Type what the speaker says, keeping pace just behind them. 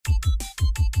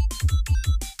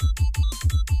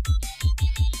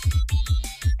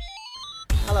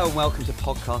Hello and welcome to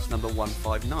podcast number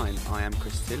 159. I am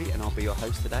Chris Tilley and I'll be your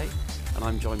host today. And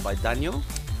I'm joined by Daniel.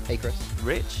 Hey Chris.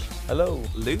 Rich. Hello.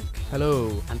 Luke.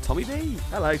 Hello. And Tommy B.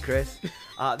 Hello Chris.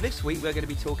 This week we're going to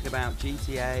be talking about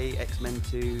GTA, X-Men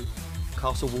 2,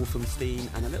 Castle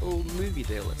Wolfenstein and a little movie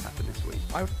deal that's happened this week.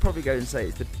 I would probably go and say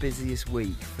it's the busiest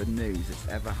week for news that's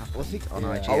ever happened on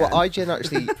IGN. Oh, well,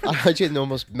 IGN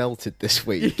almost melted this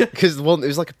week because it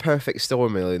was like a perfect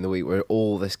storm earlier in the week where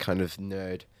all this kind of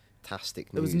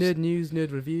nerd-tastic news. There was nerd news,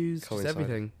 nerd reviews, just coincided.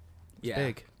 everything.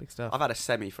 It's big stuff. I've had a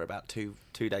semi for about two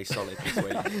days solid this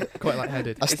week. Quite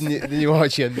lightheaded. That's the new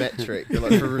IGN metric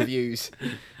like, for reviews.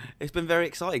 It's been very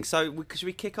exciting. So should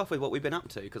we kick off with what we've been up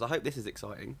to? Because I hope this is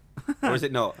exciting. Or is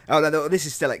it not? Oh, no, this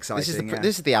is still exciting.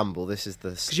 This is the amble. This is the.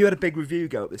 Because you had a big review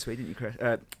go up this week, didn't you, Chris?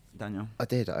 Daniel? I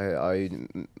did. I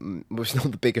was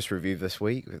not the biggest review this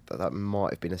week. That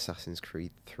might have been Assassin's Creed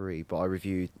 3, but I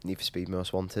reviewed Need for Speed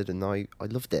Most Wanted, and I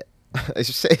loved it. It's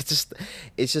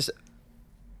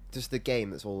just the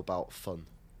game that's all about fun.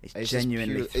 It's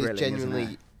genuinely thrilling, it's genuinely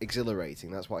isn't it?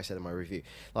 exhilarating. That's what I said in my review.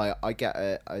 Like I get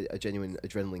a genuine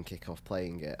adrenaline kick off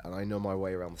playing it, and I know my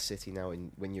way around the city now.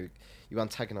 And when you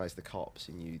antagonise the cops,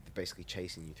 and they're basically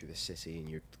chasing you through the city, and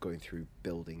you're going through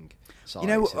building sites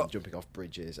and jumping off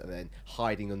bridges, and then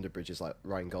hiding under bridges like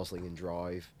Ryan Gosling in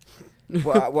Drive.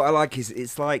 what I like is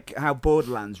it's like how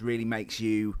Borderlands really makes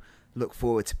you look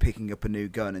forward to picking up a new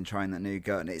gun and trying that new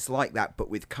gun. It's like that, but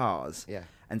with cars. Yeah.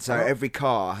 And so every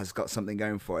car has got something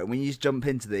going for it. When you just jump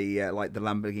into the like the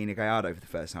Lamborghini Gallardo for the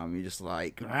first time, you're just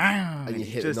like, and you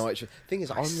hit the nitro. Thing is,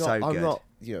 I'm good. not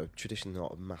traditionally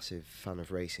not a massive fan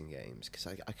of racing games because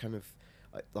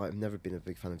I've never been a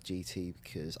big fan of GT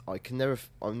because I've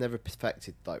never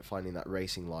perfected like finding that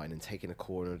racing line and taking a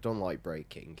corner. I don't like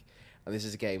braking, and this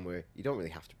is a game where you don't really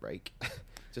have to brake,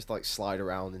 just like slide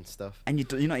around and stuff. And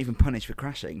you're not even punished for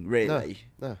crashing, really.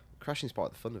 No, crashing's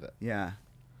part of the fun of it. Yeah.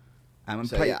 I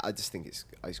just think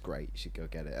it's great. You should go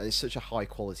get it. And it's such a high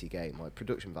quality game. Like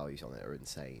production values on it are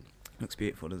insane. Looks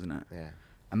beautiful, doesn't it? Yeah.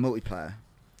 And multiplayer.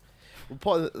 Well,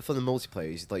 part of the fun of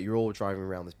multiplayer is like you're all driving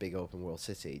around this big open world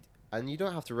city, and you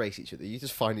don't have to race each other. You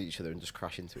just find each other and just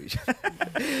crash into each other.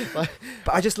 But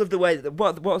I just love the way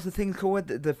what was the thing called?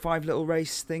 The 5 little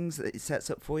race things that it sets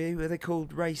up for you. Are they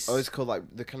called race? Oh, it's called like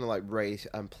the kind of like race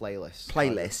and playlists.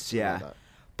 Playlists, yeah. Like that.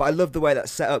 But I love the way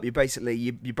that's set up. You're basically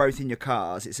you're both in your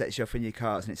cars. It sets you off in your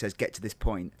cars, and it says get to this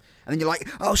point, and then you're like,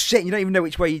 oh shit! You don't even know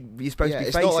which way you're supposed to be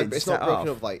facing. It's not broken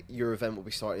up like your event will be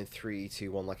starting in 3,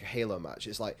 2, 1 like a Halo match.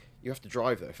 It's like you have to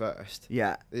drive there first.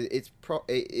 Yeah, it's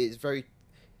very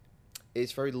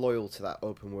loyal to that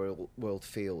open world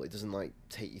feel. It doesn't like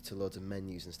take you to loads of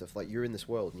menus and stuff. Like you're in this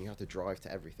world and you have to drive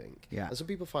to everything. Yeah, and some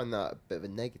people find that a bit of a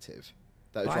negative.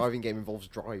 That a driving game involves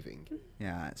driving.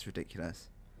 Yeah, it's ridiculous.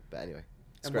 But anyway.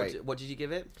 It's and great. What did you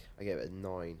give it? I gave it a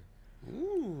 9.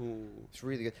 Ooh. It's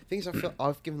really good. Things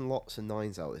I've given lots of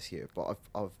 9s out this year, but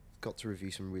I've got to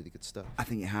review some really good stuff. I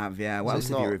think you have, yeah. What else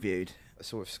have you reviewed? I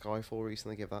saw Skyfall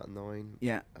recently, gave that a 9.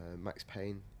 Yeah. Max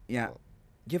Payne. Yeah.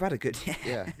 You've had a good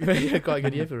yeah. Quite a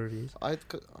good year for reviews. I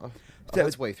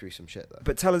was way through some shit though.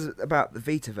 But tell us about the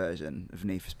Vita version of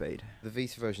Need for Speed. The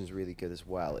Vita version is really good as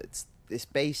well. It's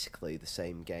basically the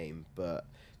same game, but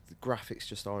the graphics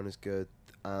just aren't as good.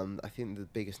 And I think the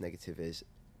biggest negative is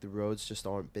the roads just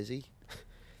aren't busy.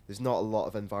 There's not a lot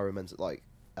of environmental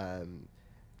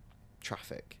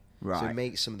traffic. Right. So it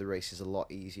makes some of the races a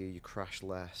lot easier. You crash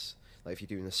less. Like if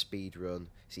you're doing a speed run,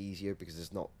 it's easier because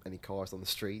there's not any cars on the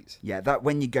streets. Yeah, that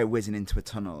when you go whizzing into a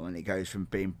tunnel and it goes from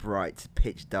being bright to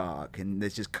pitch dark and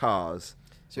there's just cars.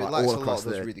 So it lacks a lot of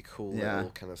those really cool little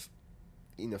kind of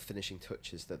finishing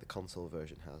touches that the console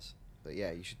version has. But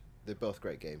yeah, they're both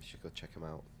great games. You should go check them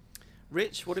out.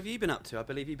 Rich, what have you been up to? I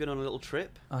believe you've been on a little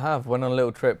trip. I have. Went on a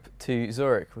little trip to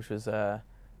Zurich, which was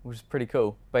pretty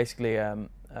cool. Basically,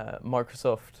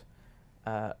 Microsoft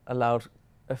allowed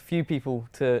a few people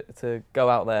to go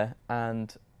out there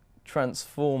and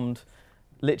transformed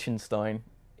Liechtenstein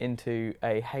into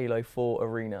a Halo 4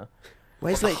 arena.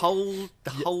 Where's the whole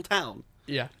town?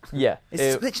 Yeah. Yeah.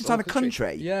 Is Liechtenstein a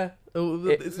country? Yeah.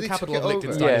 It's the capital of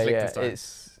Liechtenstein. Yeah, Liechtenstein.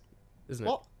 Isn't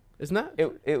it? Isn't that?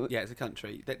 Yeah, it's a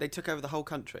country. They took over the whole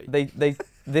country.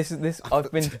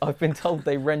 I've been told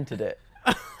they rented it.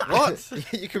 What?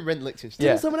 You can rent Liechtenstein.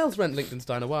 Didn't someone else rent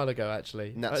Liechtenstein a while ago,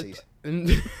 actually? Nazis.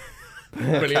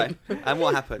 Brilliant. Okay. And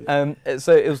what happened?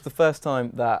 So it was the first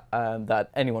time that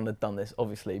anyone had done this,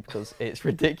 obviously, because it's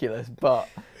ridiculous. But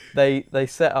they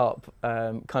set up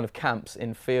kind of camps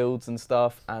in fields and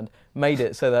stuff, and made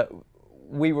it so that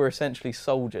we were essentially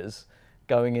soldiers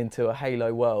going into a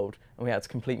Halo world, and we had to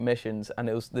complete missions, and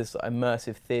it was this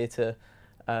immersive theatre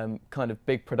kind of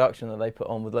big production that they put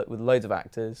on with loads of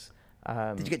actors.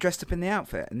 Did you get dressed up in the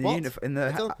outfit, in the What? uniform, in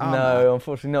the I armour? No,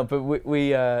 unfortunately not. But we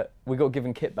got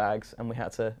given kit bags and we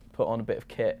had to put on a bit of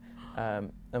kit,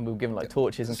 and we were given like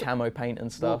torches and camo paint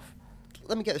and stuff.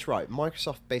 Let me get this right.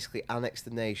 Microsoft basically annexed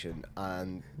the nation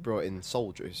and brought in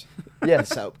soldiers and Yes,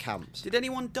 set up camps. Did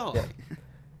anyone die? Yeah.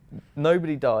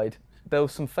 Nobody died. There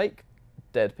was some fake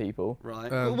dead people. Right.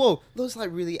 Whoa, those like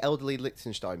really elderly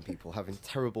Liechtenstein people having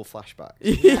terrible flashbacks.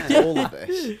 Yeah. All of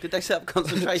this. Did they set up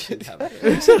concentration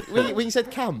camps? When you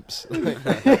said camps,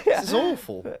 this is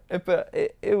awful. But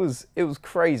it was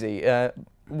crazy.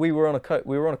 We were on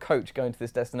a coach going to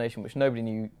this destination, which nobody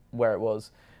knew where it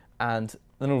was, and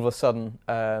then all of a sudden,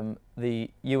 the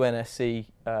UNSC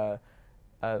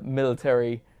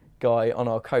military guy on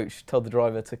our coach told the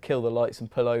driver to kill the lights and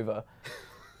pull over.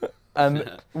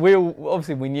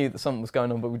 We knew that something was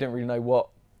going on, but we didn't really know what.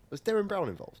 Was Darren Brown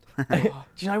involved? Do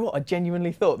you know what? I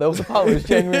genuinely thought there was a part where I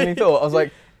genuinely thought. I was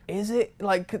like, is it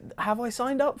like, have I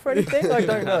signed up for anything? I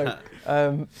don't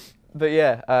know. But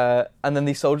yeah, and then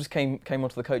these soldiers came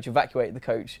onto the coach, evacuated the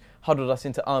coach, huddled us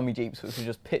into army jeeps, which were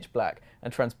just pitch black,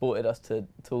 and transported us to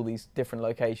all these different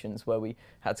locations where we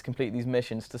had to complete these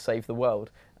missions to save the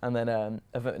world. And then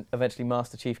eventually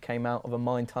Master Chief came out of a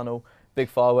mine tunnel, big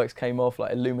fireworks came off,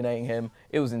 like illuminating him.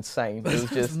 It was insane. It was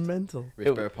just mental. Rich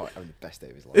Burpark having the best day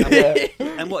of his life. Yeah.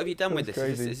 And what have you done with this? Is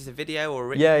crazy. this a video or a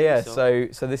written Yeah. piece,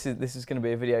 or- So this is going to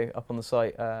be a video up on the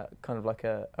site, kind of like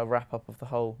a wrap up of the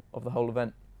whole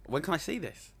event. When can I see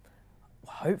this?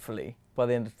 Hopefully by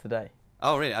the end of today.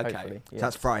 Oh, really? Okay. Hopefully, So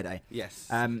that's Friday. Yes.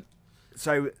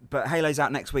 But Halo's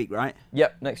out next week, right?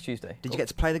 Yep, next Tuesday. Did you get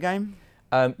to play the game?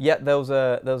 Yeah, there was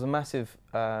a massive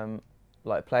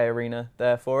like play arena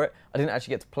there for it. I didn't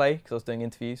actually get to play because I was doing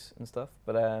interviews and stuff.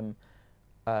 But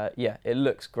yeah, it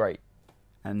looks great.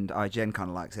 And IGN kind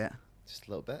of likes it. Just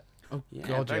a little bit. Oh yeah,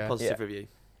 God, very yeah. positive Yeah. review.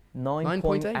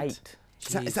 9.8.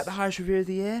 Is that the highest review of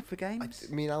the year for I, games?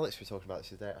 me and Alex were talking about this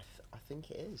today. I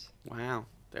think it is. Wow.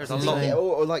 There's I a think lot. it-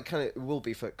 or like kind of it will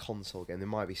be for a console game. There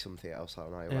might be something else out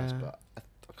on iOS, Yeah. but I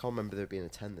can't remember there being a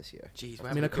 10 this year. Jeez,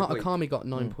 I mean, Akami got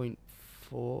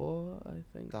 9.4, I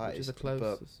think, That which is is the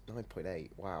closest. 9.8.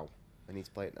 Wow, I need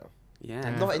to play it now. Yeah. I'm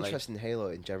I'm not definitely. interested in Halo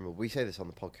in general. We say this on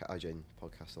the IGN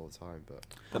podcast all the time, but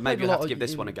But maybe played a you'll lot have to of give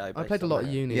this uni- one a go. I based played a on lot that.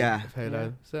 of uni Yeah. of Halo, Yeah.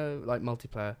 so like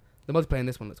multiplayer. The multiplayer in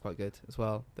this one looks quite good as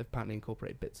well. They've apparently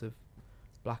incorporated bits of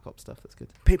Black Ops stuff that's good.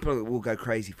 People will go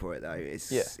crazy for it though.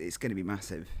 It's Yeah. it's going to be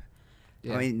massive.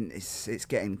 Yeah. I mean, it's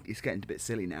getting a bit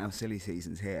silly now. Silly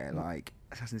seasons here, like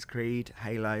Assassin's Creed,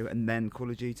 Halo, and then Call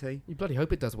of Duty. You bloody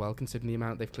hope it does well, considering the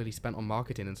amount they've clearly spent on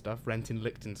marketing and stuff, renting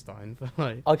Liechtenstein for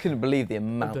like. I couldn't believe the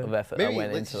amount of effort that maybe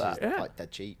went it's into that. just Yeah. like dead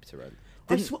cheap to rent.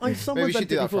 Someone we should rented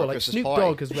do it that for before, our like Christmas Snoop party.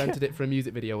 Dogg has rented it for a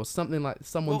music video or something like.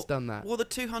 Someone's done that. Well, the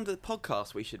 200th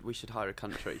podcast, we should hire a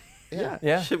country, Yeah.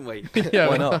 Yeah. shouldn't we? Yeah,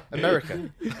 Why not?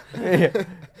 America. Yeah.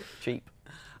 Cheap.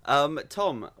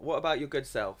 Tom, what about your good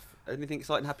self? Anything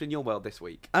exciting happened in your world this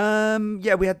week?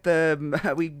 Yeah, we had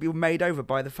we were made over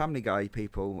by the Family Guy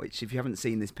people. Which, if you haven't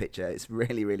seen this picture, it's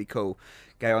really really cool.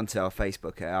 Go onto our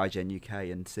Facebook at IGN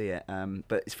UK and see it.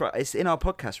 But it's in our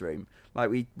podcast room. Like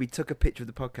we took a picture of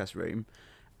the podcast room,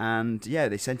 and yeah,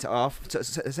 they sent it off.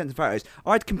 Sent the photos.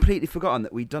 I'd completely forgotten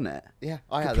that we'd done it. Yeah,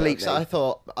 I had that. Completely. 'Cause I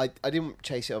thought I didn't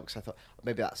chase it up because I thought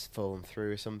maybe that's fallen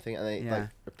through or something, and then it Yeah. like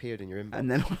appeared in your inbox. And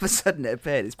then all of a sudden it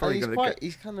appeared. It's probably And going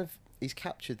to he's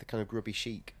captured the kind of grubby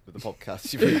chic of the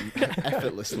podcast really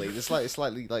effortlessly. There's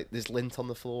slightly like there's lint on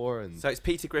the floor and So it's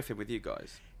Peter Griffin with you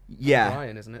guys. yeah.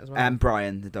 Brian, isn't it as well? And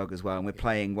Brian, the dog, as well. And we're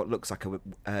playing what looks like a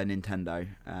Nintendo.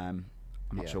 I'm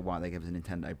not Yeah. sure why they gave us a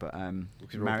Nintendo, but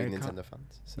because we're all big Mario Kart. Nintendo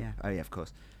fans. So. Yeah. Oh yeah, of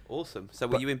course. Awesome. So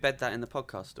will But- you embed that in the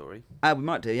podcast story? We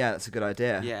might do. Yeah, that's a good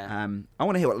idea. Yeah. I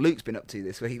want to hear what Luke's been up to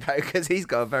this week because he's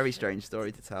got a very strange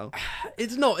story to tell.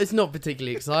 It's not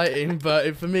particularly exciting,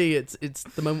 but for me, it's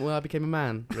the moment where I became a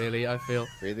man. Really, I feel.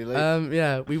 Really, Luke?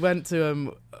 Yeah, we went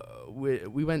to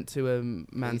we went to Can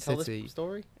Man you tell this City.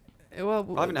 story? Well,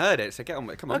 I haven't heard it, so get on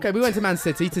with it. Come on. okay, we went to Man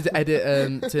City to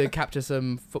edit to capture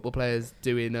some football players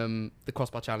doing the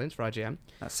crossbar challenge for IGN.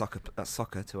 That's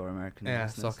soccer to our American Yeah,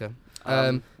 listeners. soccer.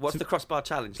 What's so the crossbar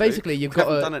challenge? basically, Luke? you've we got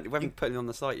haven't a- done it. We haven't put it on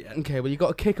the site yet. Okay, well you got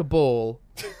to kick a ball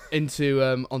into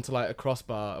onto like a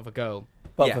crossbar of a girl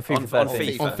But Yeah, for on FIFA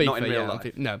 13. FIFA. on FIFA. not in real yeah, on life.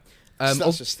 FIFA. No. So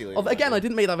that's just stealing. my Again, idea. I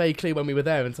didn't make that very clear when we were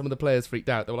there, and some of the players freaked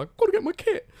out. They were like, "Gotta get my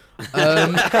kit," so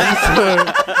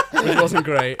it wasn't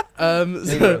great.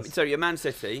 So you're Man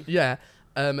City. Yeah,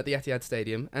 at the Etihad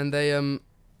Stadium, and they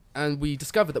and we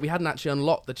discovered that we hadn't actually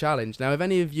unlocked the challenge. Now, if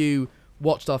any of you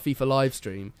watched our FIFA live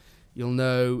stream, you'll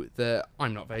know that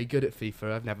I'm not very good at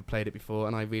FIFA. I've never played it before,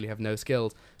 and I really have no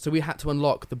skills. So we had to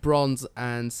unlock the bronze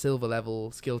and silver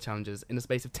level skill challenges in the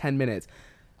space of 10 minutes.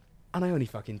 And I only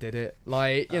fucking did it.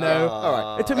 Like, you know,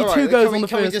 Alright. it took me Alright, 2 goes can we- on the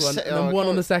can we first just one say- and then oh, one can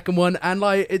on we- the second one. And,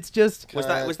 like, it's just... Was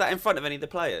that in front of any of the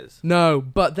players? No,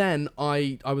 but then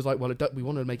I was like, well, we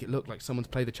wanted to make it look like someone's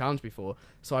played the challenge before.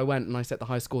 So I went and I set the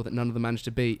high score that none of them managed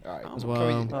to beat. Alright. As Can well.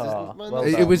 we- Oh, well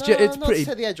It done. was ju- it's not pretty- to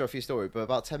take the edge off your story, but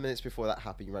about 10 minutes before that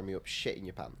happened, you rang me up shitting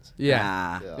your pants. Yeah.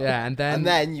 Ah. Yeah, and then... And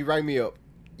then you rang me up.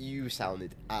 You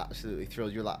sounded absolutely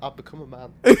thrilled. You're like, I've become a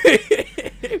man.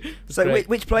 So Great.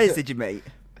 which players did you meet?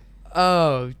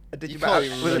 Oh, Did You you can't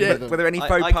meet? even Were remember there, were there any I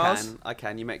faux pas? can. I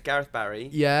can. You met Gareth Barry,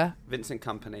 yeah, Vincent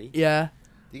Company. yeah.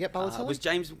 Do you get Balotelli? Was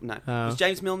James? No. Oh. Was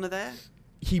James Milner there?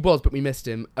 He was, but we missed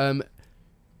him.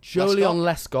 Jolion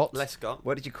Lescott. Lescott.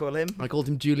 What did you call him? I called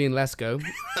him Julian Lesko,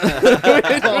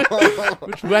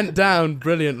 which went down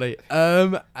brilliantly.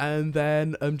 And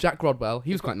then Jack Rodwell.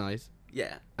 He was quite nice.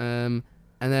 Yeah. And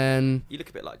then You look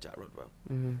a bit like Jack Rodwell.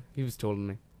 he was taller than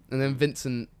me. And then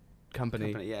Vincent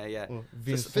Company. Yeah, yeah. Or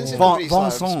Vincent Vincent. Company's like a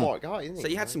Vincent. smart guy, isn't he? So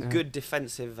you had some Yeah. good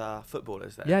defensive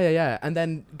footballers there. Yeah. And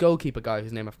then goalkeeper guy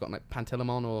whose name I've forgotten, like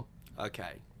Pantilimon or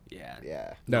Okay. Yeah.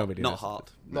 Yeah. nobody. Not knows.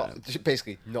 Hart. Not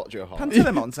basically not Joe Hart.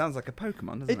 Pantilimon sounds like a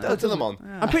Pokemon, doesn't it? It does. Pantilimon.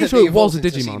 Yeah. I'm pretty He sure it was evolves a into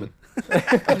Digimon.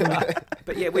 semen.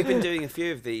 But yeah, we've been doing a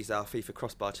few of these FIFA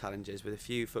crossbar challenges with a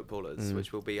few footballers,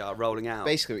 which will be rolling out.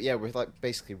 Basically, yeah, we're like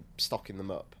basically stocking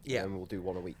them up. Yeah. And we'll do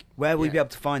one a week. Where will we Yeah. be able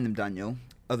to find them, Daniel?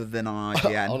 Other than on On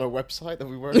IGN. a website that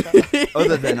we work at.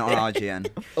 Other than on IGN.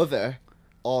 Other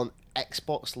on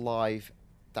Xbox Live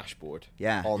dashboard.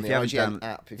 Yeah. On if the you haven't IGN down-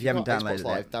 app. if you haven't got downloaded Xbox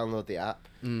Live, it. download the app,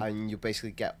 and you'll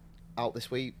basically get Out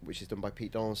This Week, which is done by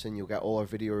Pete Donaldson. You'll get all our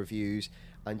video reviews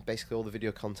and basically all the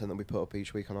video content that we put up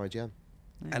each week on IGN.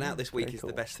 and Out This Week Very is cool.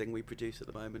 the best thing we produce at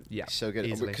the moment. Yeah. So good.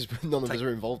 Easily. Because none of us Take- are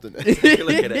involved in it. Take a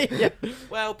look at it. Yeah.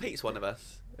 Well, Pete's one of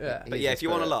us. Yeah. But He's yeah, a if you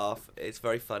want to spirit. laugh, it's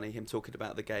very funny him talking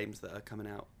about the games that are coming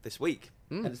out this week.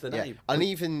 Hence the Yeah. name. And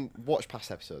even watch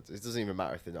past episodes. It doesn't even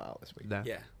matter if they're not out this week. No.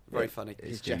 Yeah, very funny.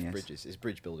 His It's Jeff genius. Bridges, his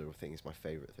bridge builder thing is my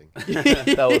favourite thing.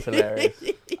 That was hilarious.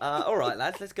 All right,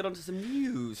 lads, let's get on to some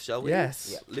news, shall we?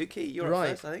 Yes. Yeah. Lukey, you're Right.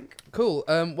 up first, I think. Cool.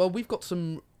 Well, we've got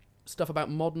some stuff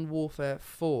about Modern Warfare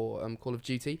 4, Call of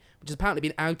Duty, which has apparently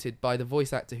been outed by the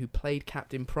voice actor who played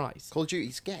Captain Price. Call of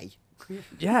Duty's gay.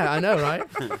 Yeah, I know, right?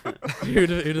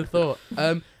 who'd have thought?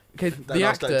 Okay, the Don't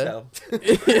ask, don't actor.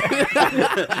 tell.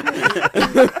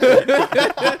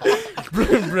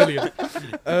 Brilliant.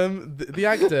 The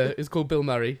actor is called Bill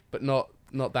Murray, but not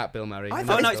that Bill Murray. I Not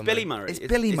thought Oh no, Bill it's Billy Murray. Murray. It's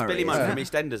Billy Murray, Billy Murray isn't from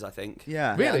it? EastEnders, I think.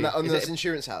 Yeah. Really? Yeah, on Is those it-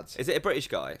 insurance ads. Is it a British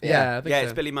guy? Yeah, I think Yeah, so.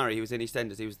 it's Billy Murray. He was in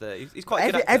EastEnders. He was the. He's quite a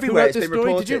good actor. Everywhere Who it's wrote been this story?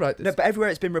 reported. Did you write this? No, but everywhere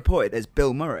it's been reported as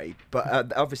Bill Murray.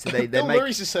 But obviously they Bill make.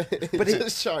 Murray's just, But it-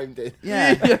 just chimed in.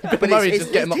 Yeah, Bill Murray's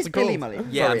just getting lots it's of Billy calls. Murray.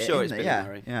 Yeah, I'm Murray, sure it's isn't Billy it? Yeah,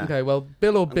 Murray. Yeah. Okay, well,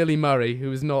 Bill or Billy Murray,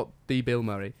 who is not the Bill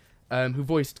Murray, who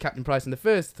voiced Captain Price in the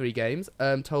first 3 games,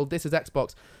 told This Is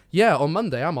Xbox, yeah, on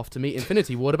Monday I'm off to meet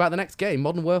Infinity Ward about the next game,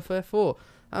 Modern Warfare 4.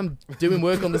 I'm doing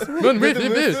work on the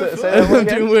I'm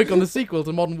doing work on the sequel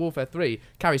to Modern Warfare 3.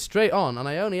 Carries straight on, and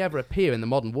I only ever appear in the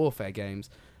Modern Warfare games.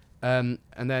 And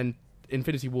then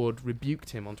Infinity Ward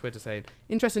rebuked him on Twitter saying,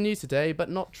 interesting news today, but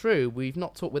not true. We've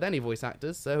not talked with any voice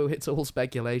actors, so it's all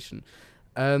speculation.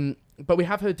 But we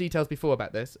have heard details before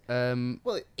about this.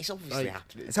 Well, it's obviously Like-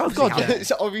 happening. It's obviously God, yeah. happening.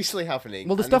 It's obviously happening.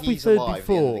 Well, the and stuff we've he's heard alive at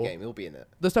the end of the before- game. He'll be in it.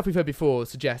 The stuff we've heard before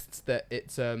suggests that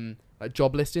it's like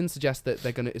job listings suggest that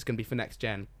it's gonna be for next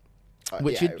gen,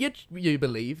 which Yeah, you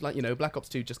believe, like, you know, Black Ops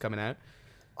 2 just coming out.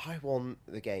 I want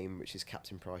the game which is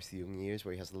Captain Price: The Young Years,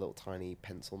 where he has a little tiny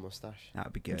pencil mustache, That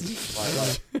would be good.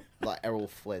 like Errol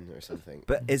Flynn or something.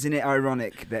 But isn't it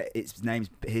ironic that his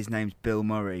name's Bill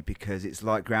Murray because it's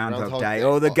like Groundhog Groundhog Day? Day.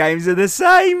 All the Oh. games are the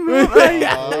same, aren't they?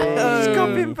 Oh. Just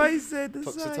copy and pasted the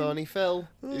same. Punxsutawney Phil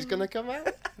is gonna come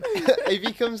out. If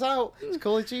he comes out, it's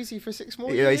Call of Duty for 6 more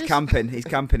Yeah, years. he's camping. He's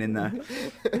camping in there.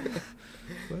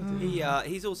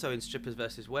 He's also in Strippers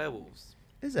versus Werewolves.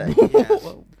 Is it?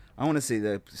 Yeah. I want to see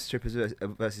the strippers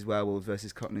versus werewolves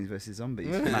versus cockneys versus zombies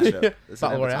mashup. That's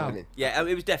Battle never Royale. happening. Yeah,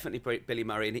 it was definitely Billy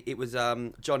Murray, and it was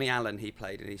Johnny Allen he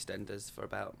played in EastEnders for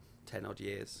about 10 odd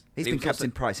years. He's He been was also-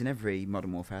 Captain Price in every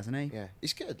Modern Warfare, hasn't he? Yeah,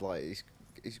 he's good. Like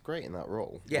he's great in that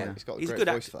role. Yeah, Like, he's got a he's a great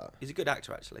good voice actor. for that. He's a good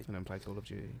actor, actually. And then play Call of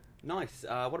Duty. Nice.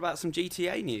 What about some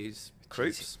GTA news,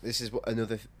 Croops? This is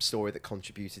another story that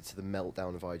contributed to the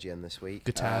meltdown of IGN this week.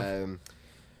 Good to have.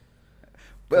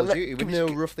 Well, Call of Duty, we can we- know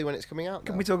roughly when it's coming out.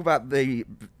 Can now. we talk about the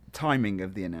timing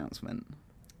of the announcement?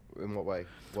 In what way?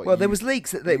 What, Well, there you- was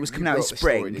leaks that it was you coming out in wrote the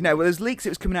story, spring. didn't No, you? well, there's leaks it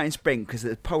was coming out in spring because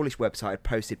the Polish website had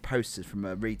posted posters from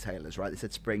retailers, right? They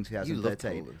said spring You love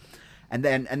 2013. Poland. And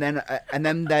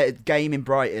then their game in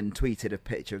Brighton tweeted a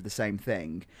picture of the same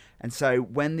thing. And so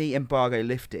when the embargo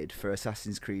lifted for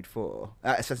Assassin's Creed 3 Okay.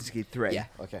 Yeah.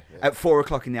 at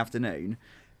 4:00 in the afternoon,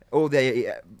 all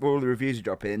the reviews were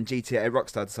dropping, and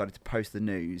Rockstar decided to post the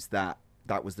news that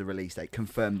was the release date,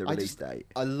 confirmed the release date.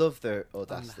 I love their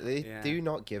audacity. They Yeah. do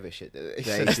not give a shit.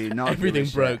 They do not. give a Everything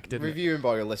shit. broke, didn't it? Review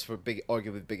embargo list for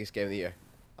arguably the biggest game of the year.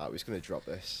 I was going to drop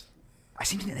this. I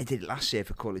seem to think they did it last year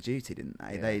for Call of Duty, didn't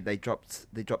they? Yeah. They dropped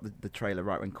the trailer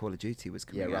right when Call of Duty was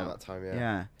coming Yeah, around out. that time.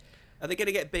 Yeah. Are they going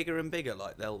to get bigger and bigger?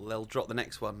 Like they'll drop the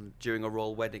next one during a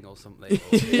royal wedding or something?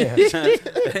 Yeah.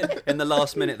 In the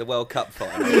last minute, the World Cup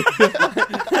final.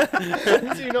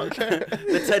 Do you not care?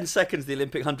 The 10 seconds the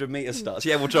Olympic 100-meter starts.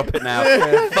 Yeah, we'll drop it now.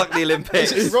 Fuck the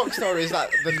Olympics. Rockstar is that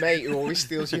the mate who always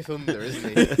steals your thunder,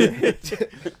 isn't he?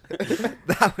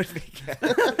 That would be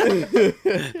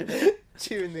good.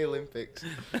 During the Olympics.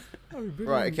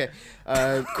 Right, okay.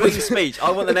 Queen's speech. I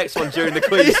want the next one during the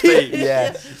Queen's speech.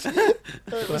 Yes.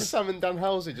 Was Sam and Dan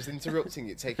Houser just interrupting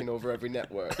it, taking over every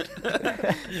network?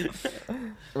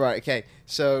 Right, okay.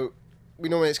 So we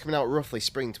know when it's coming out, roughly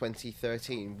spring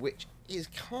 2013, which is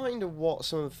kind of what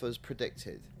some of us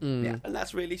predicted. Yeah. And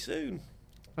that's really soon.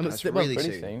 And That's it's really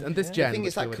pretty soon. soon. And this Yeah. gen. The thing which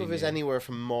is, that we already covers knew. anywhere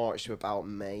from March to about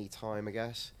May time, I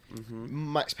guess.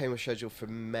 Max Payne was scheduled for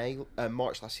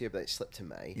March last year, but it slipped to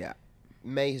May. Yeah.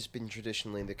 May has been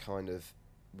traditionally the kind of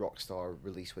Rockstar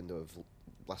release window of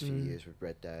last few years with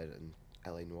Red Dead and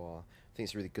LA Noire. I think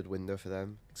it's a really good window for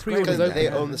them. Pre-orders Because open. they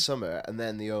own the summer and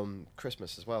then they own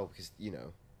Christmas as well, because they've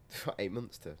got 8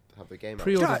 months to have the game out.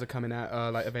 Pre-orders are coming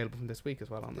out, like available from this week as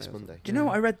well, aren't This they? Monday. Do you know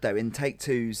what I read though in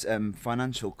Take-Two's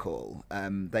financial call?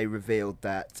 They revealed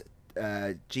that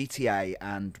GTA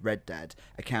and Red Dead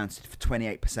accounted for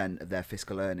 28% of their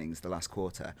fiscal earnings the last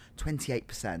quarter.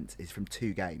 28% is from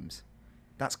 2 games.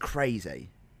 That's crazy.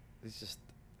 It's just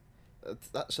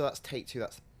so that's Take-Two.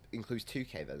 That includes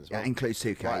 2K then as well. Yeah, includes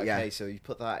 2K. Right, yeah, okay, so you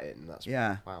put that in. That's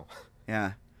yeah, wow.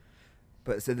 yeah.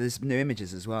 But so there's new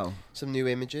images as well. Some new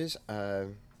images.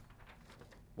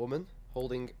 Woman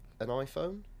holding an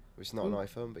iPhone. Which is not an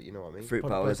iPhone, but you know what I mean. Fruit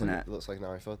bowl, isn't it? Looks like an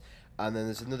iPhone. And then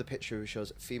there's another picture which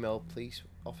shows female police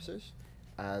officers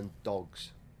and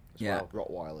dogs as Yeah. well.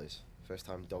 Rottweilers. First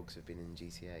time dogs have been in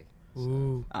GTA.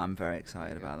 Ooh. I'm very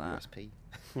excited about that. USP.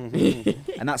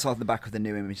 And that's off the back of the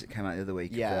new image that came out the other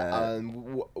week. Yeah,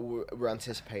 and we're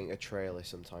anticipating a trailer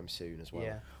sometime soon as well.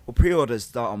 Yeah. Well, pre-orders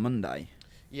start on Monday.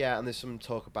 Yeah, and there's some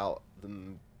talk about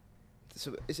them.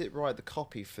 So is it right? The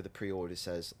copy for the pre-order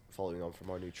says following on from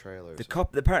our new trailer.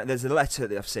 Apparently, there's a letter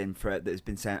that I've seen that has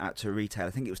been sent out to a retailer.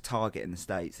 I think it was Target in the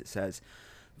States. It says,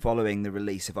 following the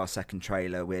release of our second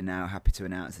trailer, we're now happy to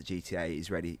announce that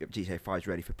GTA 5 is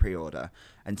ready for pre-order.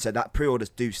 And so that pre-orders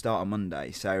do start on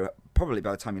Monday. So probably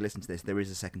by the time you listen to this, there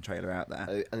is a second trailer out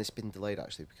there. And it's been delayed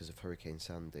actually because of Hurricane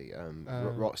Sandy. Oh.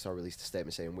 Rockstar released a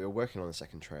statement saying we were working on a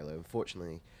second trailer.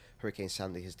 Unfortunately, Hurricane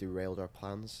Sandy has derailed our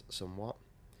plans somewhat,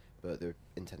 but they're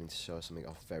intending to show something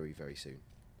off very, very soon.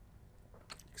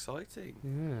 Exciting.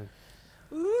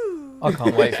 Yeah. I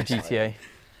can't wait for GTA.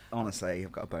 Honestly,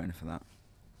 I've got a boner for that.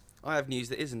 I have news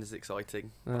that isn't as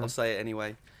exciting, but Uh. I'll say it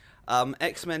anyway.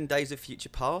 X-Men Days of Future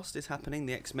Past is happening,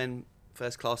 the X-Men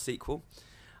First Class sequel.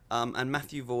 And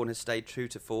Matthew Vaughn has stayed true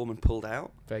to form and pulled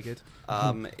out. Very good.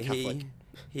 Catholic.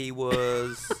 He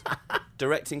was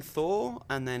directing Thor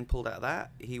and then pulled out of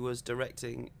that. He was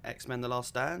directing X-Men The Last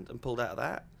Stand and pulled out of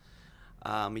that.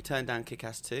 He turned down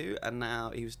Kick-Ass 2 and now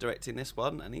he was directing this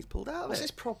one and he's pulled out of What's it.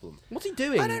 his problem? What's he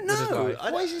doing? I don't with his know. life?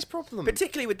 I What is his problem?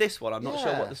 Particularly with this one, I'm not sure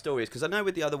Yeah. what the story is because I know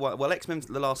with the other one, well, X-Men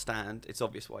The Last Stand, it's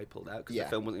obvious why he pulled out because Yeah. the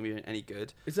film wasn't going to be any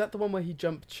good. Is that the one where he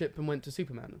jumped ship and went to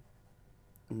Superman?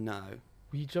 No.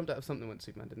 He jumped out of something and went to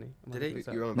Superman, didn't he? Am I Did he? thinking of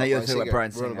that? You're on No, you're Bryan talking about Singer.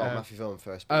 Bryan We're on Singer. about Matthew Vaughn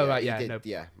first. Oh, but right, he yeah, did- no.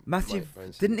 yeah. Matthew, Right,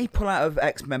 Bryan Singer. didn't he pull out of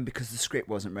X-Men because the script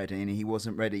wasn't ready and he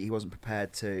wasn't ready? He wasn't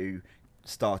prepared to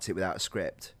start it without a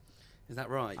script. Is that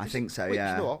right? I think so. Wait,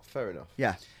 yeah. you know what? Fair enough.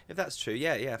 Yeah. If that's true,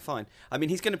 yeah, fine. I mean,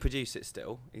 he's going to produce it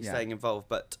still. He's Yeah. staying involved,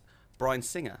 but Bryan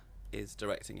Singer is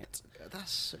directing it.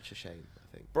 That's such a shame,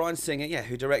 I think. Bryan Singer, yeah,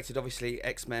 who directed obviously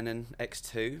X-Men and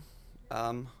X2.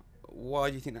 Why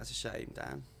do you think that's a shame,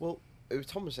 Dan? Well,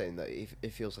 Tom was saying that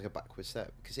it feels like a backward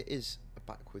step because it is a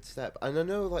backward step. And I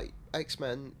know, like,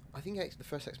 X-Men, I think the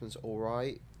first X-Men's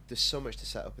alright. There's so much to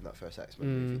set up in that first X-Men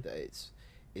movie that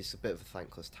it's a bit of a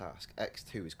thankless task.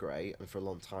 X2 is great, and for a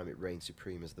long time it reigned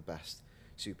supreme as the best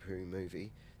superhero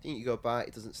movie. I think you go back,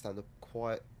 it doesn't stand up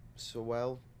quite so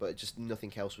well, but just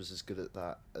nothing else was as good at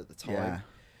that at the time. Yeah.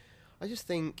 I just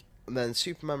think, and then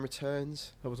Superman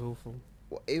Returns, That was awful.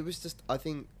 well, it was just, I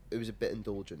think it was a bit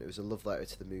indulgent. It was a love letter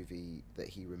to the movie that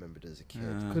he remembered as a kid.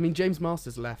 Yeah. 'Cause, I mean, James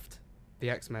Masters left the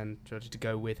X-Men trilogy to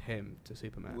go with him to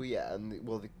Superman. Well, yeah, and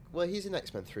well, he's in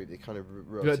X-Men 3. They kind of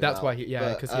wrote But him that's out. why he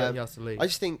But, because he has to leave. I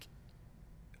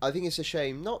think it's a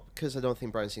shame, not because I don't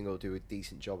think Bryan Singer will do a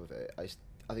decent job of it.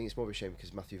 I think it's more of a shame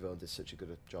because Matthew Vaughn did such a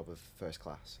good job of First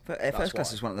Class. First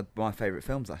Class why. is one of my favourite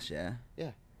films last year.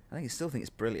 Yeah. I still think it's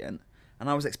brilliant, and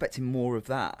I was expecting more of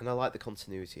that. And I like the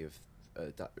continuity of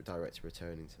director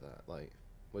returning to that. Like,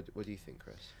 what do you think,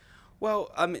 Chris?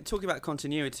 Well, talking about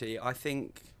continuity, I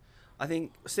think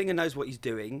Singer knows what he's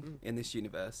doing in this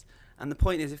universe. And the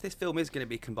point is, if this film is going to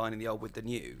be combining the old with the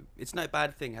new, it's no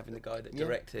bad thing having the guy that Yeah,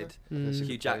 directed yeah. That's a Hugh good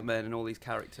point. Jackman and all these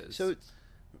characters. So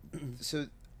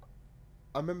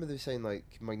I remember they were saying like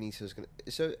Magneto's gonna.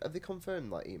 So have they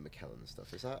confirmed like Ian McKellen and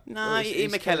stuff? Is that? No, or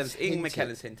Ian kind of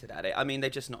McKellen's hinted at it. I mean,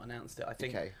 they've just not announced it.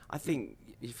 Okay. I think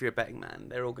if you're a betting man,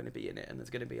 they're all going to be in it, and there's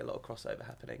going to be a lot of crossover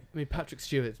happening. I mean, Patrick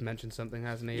Stewart's mentioned something,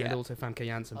 hasn't he? And Yeah. also Famke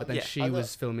Janssen, but then Yeah. she And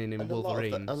was filming in And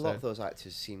Wolverine. a lot so- of those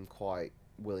actors seem quite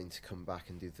willing to come back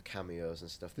and do the cameos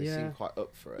and stuff. They Yeah. seem quite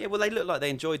up for it. Yeah, well, they look like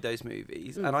they enjoyed those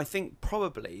movies, Mm. and I think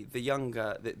probably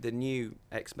the new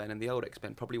X-Men and the old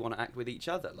X-Men probably want to act with each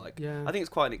other. Like, Yeah. I think it's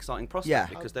quite an exciting prospect Yeah.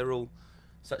 because they're all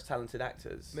such talented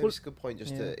actors. Maybe it's a good point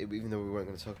just Yeah. to, even though we weren't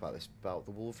going to talk about this, about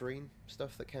the Wolverine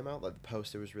stuff that came out. Like the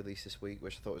poster was released this week,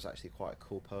 which I thought was actually quite a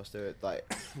cool poster. Like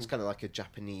it's kind of like a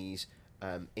Japanese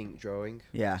ink drawing.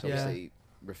 Yeah. It's Yeah. obviously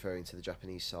referring to the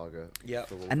Japanese saga. Yeah.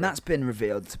 for Wolverine. And that's been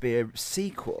revealed to be a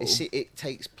sequel. It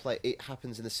takes place. It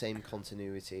happens in the same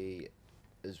continuity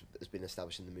as has been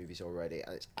established in the movies already,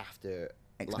 and it's after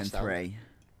X-Men Last Stand, 3.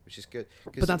 which is good.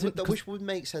 But that's Which would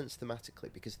make sense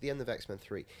thematically, because at the end of X-Men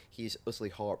 3, he's utterly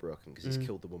heartbroken because he's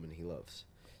killed the woman he loves.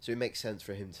 So it makes sense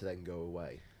for him to then go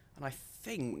away. And I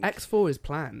think X4 is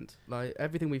planned. Like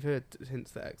everything we've heard hints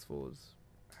that X4 is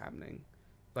happening.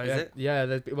 Like, Is it?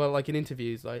 Yeah. Well, like in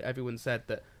interviews, like everyone said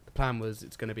that the plan was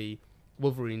it's going to be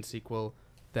Wolverine sequel.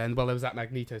 Then, well, there was that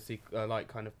Magneto sequel, like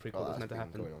kind of prequel that was that's meant to been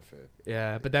happen. going on for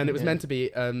Yeah, but then it was Yeah. meant to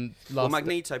be well,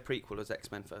 Magneto prequel was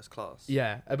X-Men First Class.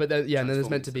 Yeah, but then and then there's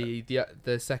meant to Transform be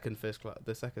the second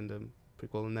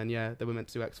prequel, and then they were meant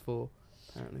to do X4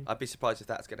 apparently. I'd be surprised if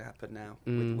that's going to happen now.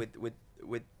 Mm.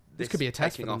 With This could be a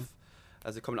test taking for them. off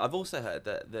as a comment. I've also heard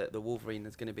that the Wolverine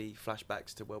is going to be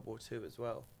flashbacks to World War II as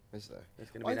well. Is there? There's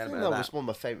going to be I an think element that of was that. one of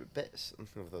my favourite bits,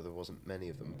 although there wasn't many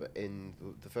of them. But in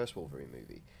the first Wolverine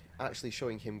movie, actually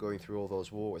showing him going through all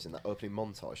those wars in that opening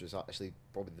montage was actually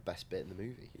probably the best bit in the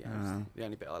movie. Yeah, it was the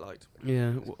only bit I liked.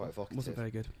 Yeah, It was quite evocative. wasn't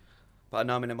very good. But I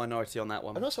know I'm in a minority on that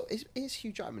one. And also, is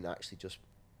Hugh Jackman actually just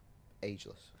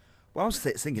ageless? Well, I was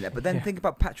thinking that, but then Yeah. think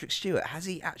about Patrick Stewart. Has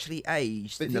he actually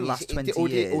aged in the thing is, last 20 or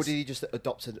years? or did he just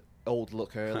adopt an old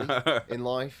look early in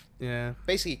life? Yeah.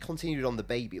 Basically, he continued on the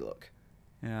baby look.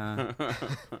 Yeah. Just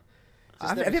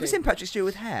Have you ever changed. seen Patrick Stewart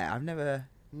with hair? I've never.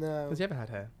 No. Has he ever had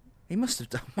hair? He must have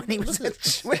done when he was a,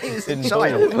 Wasn't- when he was a In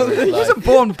child. bold, He like- wasn't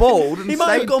born bald and He might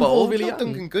have stayed gone bald bald. really Not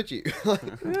young. Duncan Goodhue.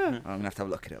 I'm gonna have to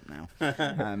look it up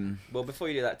now. Well, before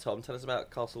you do that, Tom, tell us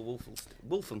about Castle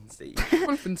Wolfenstein.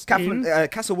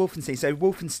 Castle Wolfenstein. So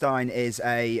Wolfenstein is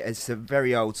a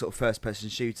very old sort of first-person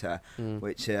shooter,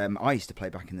 which I used to play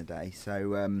back in the day.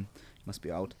 So must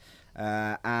be old.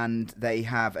 And they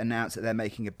have announced that they're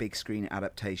making a big screen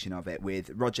adaptation of it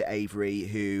with Roger Avery,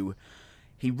 who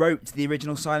he wrote the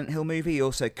original Silent Hill movie. He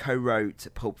also co-wrote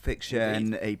Pulp Fiction.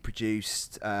 Indeed. He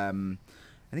produced.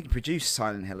 I think he produced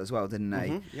Silent Hill as well, didn't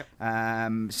he?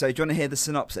 Yep. So do you want to hear the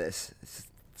synopsis? It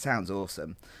sounds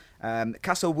awesome.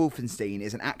 Castle Wolfenstein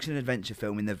is an action-adventure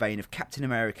film in the vein of Captain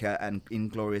America and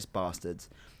Inglourious Bastards.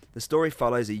 The story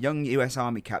follows a young US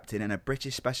Army captain and a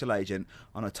British special agent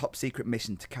on a top-secret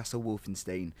mission to Castle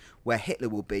Wolfenstein, where Hitler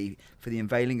will be for the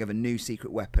unveiling of a new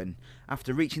secret weapon.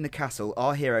 After reaching the castle,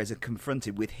 our heroes are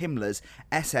confronted with Himmler's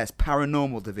SS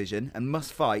Paranormal Division and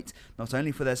must fight not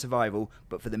only for their survival,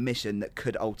 but for the mission that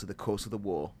could alter the course of the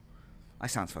war.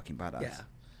 That sounds fucking badass. Yeah.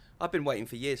 I've been waiting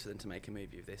for years for them to make a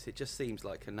movie of this. It just seems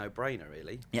like a no-brainer,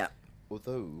 really. Yeah.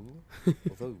 Although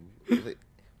will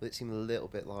it seem a little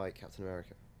bit like Captain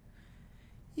America?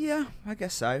 Yeah, I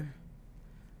guess so.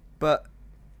 But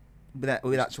with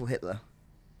actual Hitler.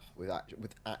 With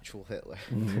actual Hitler.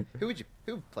 Who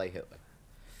would play Hitler?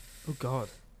 Oh God.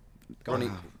 Ronnie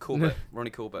Wow. Corbett. Ronnie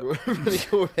Corbett. Really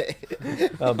cool. That'd be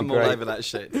I'm all great. over that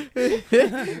shit.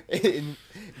 In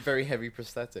very heavy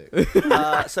prosthetic.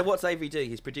 So what's Avery doing?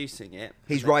 He's producing it.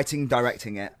 He's writing,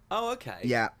 directing it. Oh, okay.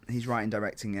 Yeah, he's writing,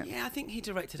 directing it. Yeah, I think he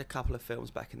directed a couple of films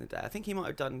back in the day. I think he might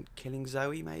have done Killing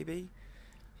Zoe, maybe.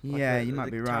 Yeah, Like you might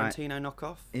the be right. Tarantino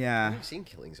knockoff. I've Yeah. never seen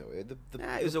Killing Zoe.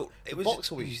 Yeah, it was all. It The was.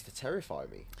 box always used to terrify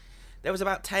me. There was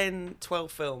about 10,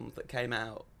 12 films that came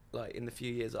out like in the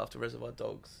few years after Reservoir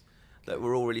Dogs, that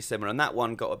were all really similar, and that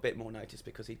one got a bit more notice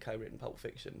because he'd co-written Pulp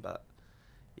Fiction, but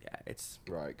yeah, it's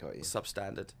Right, got you.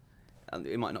 substandard, and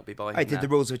it might not be by him I did now. the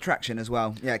Rules of Attraction as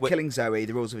well. Yeah, Wait- Killing Zoe,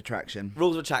 the Rules of Attraction.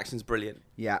 Rules of Attraction's brilliant.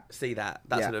 Yeah, See that?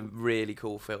 That's Yeah. a really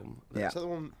cool film. yeah, Is that the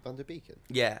one Van der Beeken?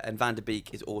 Yeah, and Van der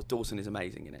Beek is Dawson is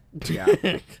amazing in it,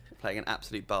 yeah. playing an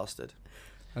absolute bastard.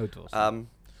 Oh, Dawson.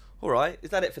 All right, is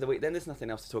that it for the week then? There's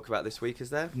nothing else to talk about this week, is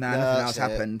there? No, nothing else that's it.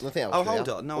 happened. Nothing else. Oh, really. hold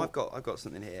on. No, I've got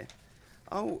something here.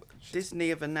 Oh, Disney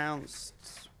have announced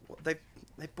what they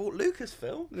bought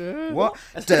Lucasfilm. What?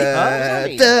 What does that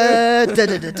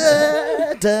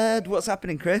mean? What's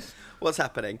happening, Chris? What's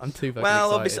happening? I'm too fucking Well,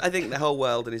 excited. obviously, I think the whole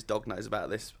world and his dog knows about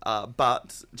this.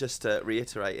 But just to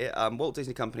reiterate it, Walt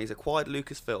Disney Company has acquired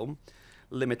Lucasfilm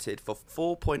Limited for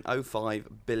 $4.05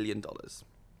 billion.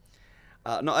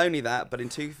 Not only that, but in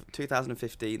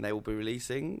 2015 they will be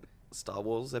releasing Star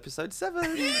Wars Episode 7.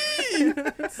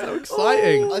 So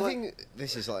exciting. I think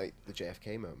this is like the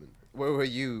JFK moment. Where were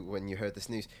you when you heard this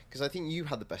news? Because I think you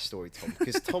had the best story, Tom.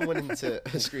 Because Tom went into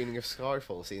a screening of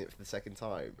Skyfall, seeing it for the second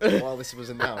time while this was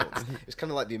announced. It was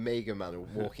kind of like the Omega Man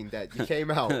of Walking Dead. You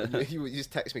came out and you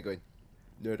just text me going,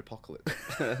 "Nerd apocalypse."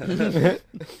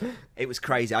 It was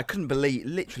crazy.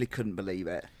 Literally couldn't believe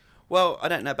it. Well, I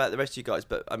don't know about the rest of you guys,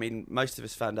 but I mean, most of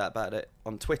us found out about it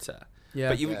on Twitter. Yeah.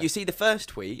 But Yeah. you see the first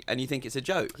tweet and you think it's a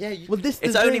joke. Yeah, you, Well, this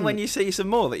It's the only thing. when you see some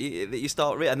more that you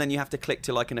start and then you have to click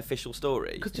to like an official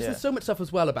story. Because Yeah. there's so much stuff as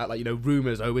well about, like, you know,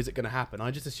 rumours, oh, is it going to happen? I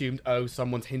just assumed, oh,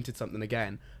 someone's hinted something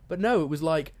again. But no, it was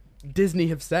like, Disney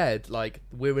have said, like,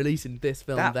 we're releasing this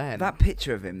film then. That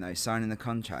picture of him though signing the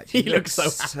contract. He looks so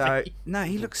happy. No,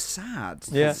 he looks sad.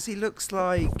 Yeah. He looks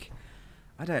like,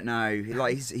 I don't know,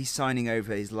 like he's signing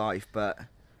over his life, but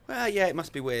Well, yeah, it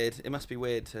must be weird. It must be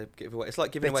weird to give away. It's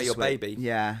like giving away your bittersweet. baby,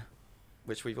 Yeah.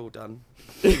 which we've all done.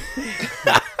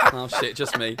 Oh shit,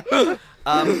 just me. No,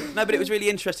 but it was really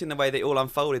interesting the way they all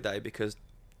unfolded though, because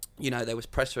you know there was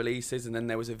press releases and then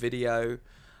there was a video,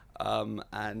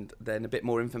 and then a bit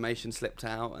more information slipped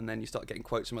out, and then you start getting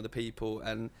quotes from other people,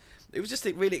 and it was just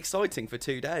really exciting for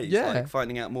 2 days. Yeah. Like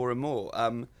finding out more and more.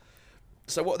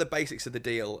 So what are the basics of the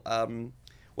deal?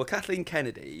 Well, Kathleen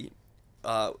Kennedy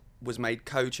was made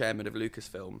co-chairman of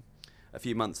Lucasfilm a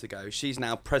few months ago. She's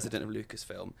now president of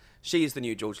Lucasfilm. She is the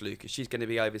new George Lucas. She's going to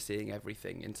be overseeing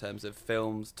everything in terms of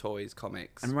films, toys,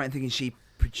 comics. I'm right in thinking she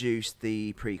produced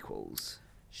the prequels.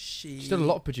 She's done a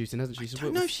lot of producing, hasn't she? I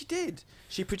don't know if she did.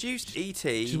 She produced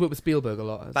E.T. She's worked with Spielberg a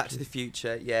lot. hasn't Back she? to the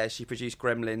Future. Yeah, she produced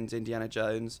Gremlins, Indiana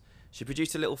Jones. She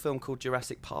produced a little film called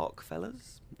Jurassic Park,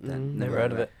 fellas. Never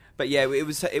heard of it. But yeah, it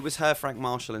was her, Frank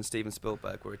Marshall, and Steven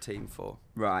Spielberg were a team for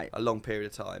Right. a long period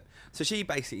of time. So she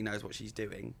basically knows what she's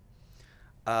doing.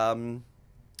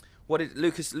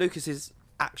 Lucas's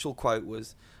actual quote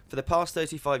was, "For the past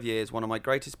 35 years, one of my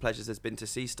greatest pleasures has been to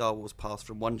see Star Wars pass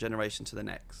from one generation to the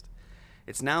next.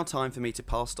 It's now time for me to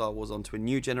pass Star Wars on to a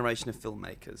new generation of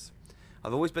filmmakers.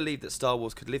 I've always believed that Star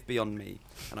Wars could live beyond me,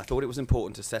 and I thought it was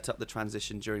important to set up the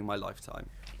transition during my lifetime."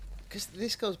 because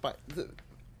this goes back.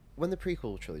 When the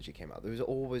prequel trilogy came out, there was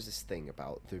always this thing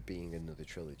about there being another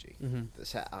trilogy that's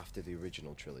set after the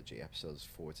original trilogy, episodes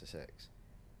 4 to 6.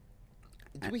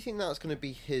 Do we think that's going to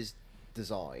be his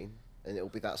design, and it'll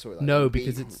be that sort of? No,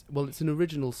 because it's an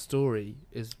original story.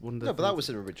 Is one of the No, but that things- was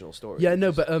an original story. Yeah,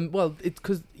 no, but well, it's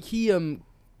because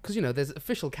because you know, there's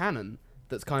official canon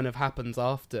that's kind of happens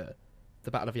after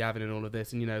the Battle of Yavin and all of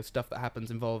this, and you know, stuff that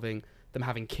happens involving them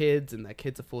having kids, and their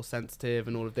kids are force sensitive,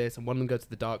 and all of this, and one of them goes to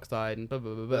the dark side, and blah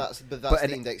blah blah blah. But that's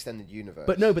But in the extended universe.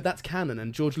 But no, but that's canon,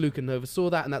 and George Lucas oversaw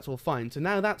that, and that's all fine. So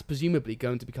now that's presumably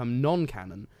going to become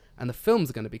non-canon, and the films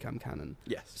are going to become canon.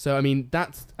 Yes. So I mean,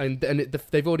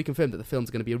 they've already confirmed that the films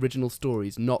are going to be original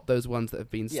stories, not those ones that have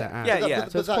been set out. Yeah, but that, yeah.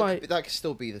 But, So it's that, quite- that could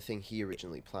still be the thing he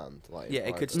originally planned. Like, Yeah,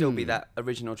 it could right. still be that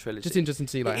original trilogy. Just interesting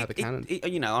to see like how the canon.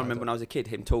 You know, I remember when I was a kid,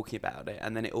 him talking about it,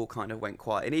 and then it all kind of went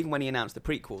quiet. And even when he announced the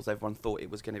prequels, everyone thought it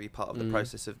was going to be part of the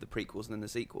process of the prequels and then the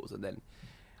sequels. And then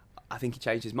I think he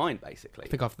changed his mind, basically. I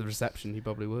think after the reception, he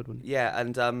probably would. Wouldn't he? Yeah,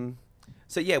 and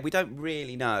so yeah, we don't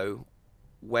really know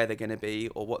where they're going to be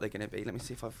or what they're going to be. Let me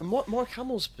see if I've. And Mark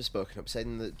Hamill's spoken up,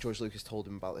 saying that George Lucas told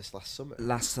him about this last summer.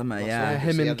 Last summer, Last yeah. summer,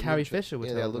 him so he and had Carrie lunch with- Fisher were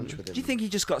yeah, they had told, lunch weren't with him. Do you think he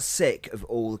just got sick of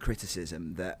all the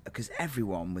criticism that because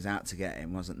everyone was out to get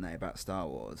him, wasn't they, about Star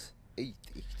Wars? He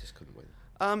just couldn't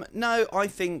win. No, I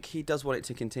think he does want it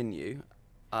to continue.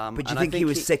 But do you and I think he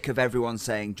was sick of everyone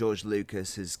saying George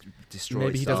Lucas has destroyed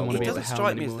Maybe he Star doesn't wanna He be Wars? at the doesn't helm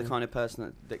strike me as the anymore. kind of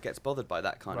person that gets bothered by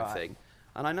that kind of Right. thing.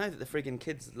 And I know that the friggin'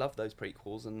 kids love those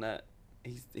prequels, and that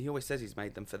he always says he's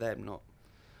made them for them,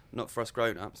 not for us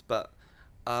grown-ups. But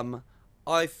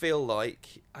I feel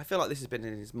like this has been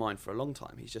in his mind for a long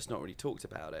time. He's just not really talked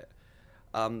about it.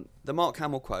 The Mark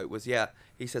Hamill quote was,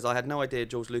 he says, I had no idea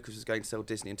George Lucas was going to sell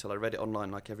Disney until I read it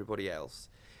online like everybody else.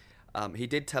 He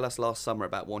did tell us last summer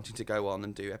about wanting to go on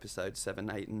and do episodes 7,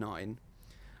 8 and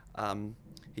 9.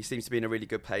 He seems to be in a really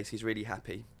good pace. He's really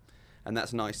happy. And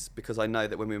that's nice because I know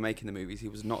that when we were making the movies, he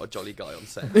was not a jolly guy on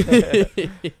set.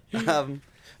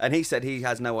 And he said he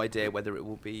has no idea whether it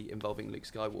will be involving Luke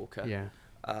Skywalker. Yeah.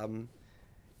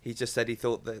 He just said he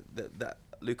thought that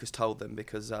Lucas told them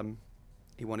because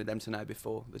he wanted them to know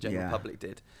before the general public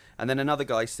did. And then another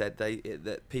guy said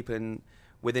that people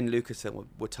within Lucasfilm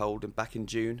were told back in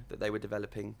June that they were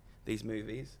developing these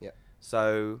movies. Yeah.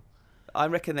 So I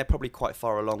reckon they're probably quite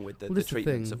far along with the this is the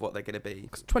treatments thing. of what they're going to be.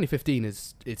 'Cause 2015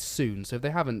 is soon, so if they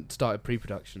haven't started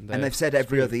pre-production, And they've said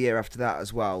every screwed. other year after that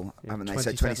as well, Yeah, haven't they?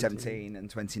 Said 2017 and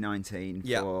 2019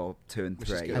 Yeah. for 2 and Which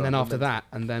is 3. good. And then Yeah. after that,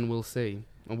 and then we'll see,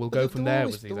 and we'll But go from there.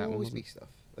 Always, With the there will exact always one. be stuff.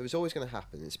 It was always going to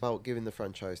happen. It's about giving the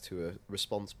franchise to a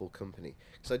responsible company.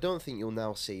 Because I don't think you'll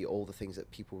now see all the things that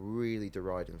people really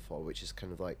deride him for, which is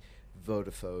kind of like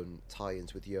Vodafone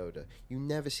tie-ins with Yoda. You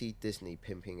never see Disney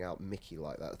pimping out Mickey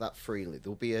like that freely.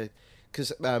 There'll be a...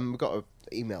 Because we've got an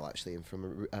email actually in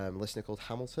from a listener called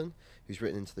Hamilton, who's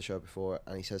written into the show before,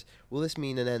 and he says, will this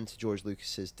mean an end to George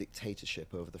Lucas's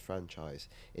dictatorship over the franchise,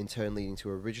 in turn leading to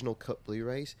original cut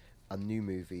Blu-rays and new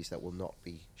movies that will not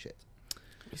be shit?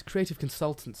 He's creative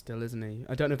consultant still, isn't he?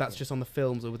 I don't know if that's just on the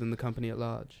films or within the company at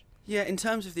large. Yeah, in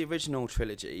terms of the original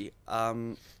trilogy,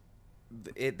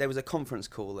 there was a conference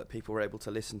call that people were able to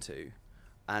listen to.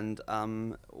 And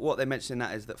what they mentioned in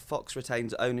that is that Fox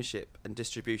retains ownership and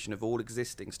distribution of all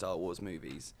existing Star Wars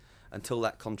movies until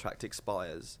that contract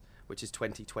expires, which is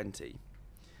 2020.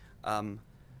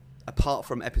 Apart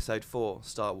from Episode 4,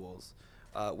 Star Wars,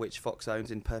 which Fox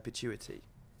owns in perpetuity.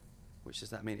 Which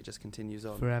does that mean it just continues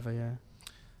on? Forever, yeah.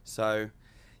 So,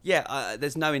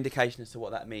 there's no indication as to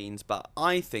what that means, but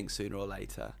I think sooner or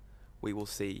later we will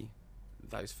see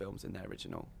those films in their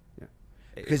original. Yeah.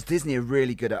 Because Disney are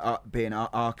really good at being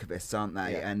archivists, aren't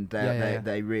they? Yeah. And Yeah.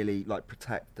 they really like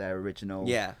protect their original.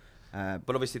 Yeah, Uh,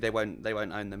 but obviously they won't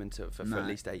own them for No. at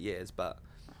least 8 years. But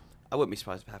I wouldn't be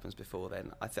surprised if it happens before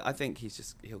then. I think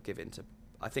he'll give in to.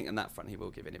 I think on that front he will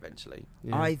give in eventually.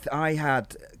 Yeah. I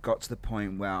had got to the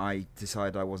point where I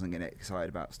decided I wasn't getting excited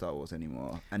about Star Wars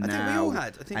anymore, and I now think we all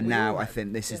had. I think and we now all I had.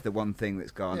 think this is Yeah. the one thing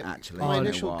that's gone. Yeah, Actually, my you know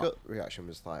initial what? gut reaction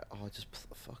was like, "Oh, just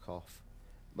fuck off."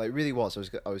 Like, it really was. I was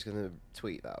going to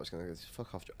tweet that. I was going to go,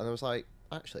 "Fuck off," and I was like,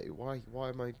 "Actually, why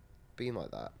am I being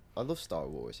like that? I love Star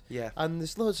Wars, Yeah. and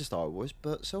there's loads of Star Wars,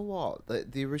 but so what?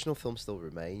 The original films still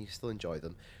remain. You still enjoy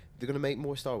them. They're going to make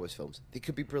more Star Wars films. They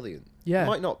could be brilliant. Yeah. They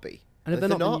might not be. And if But they're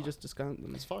not, then not, you just discount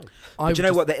them. It's fine. I But you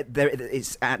know would what?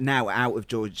 It's now out of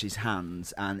George's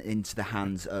hands and into the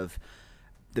hands of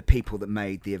the people that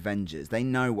made the Avengers. They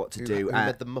know what to Who do.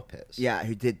 made the Muppets? Yeah,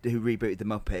 who rebooted the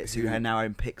Muppets, who Who- are now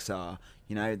in Pixar.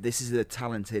 You know, this is the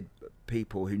talented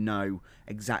people who know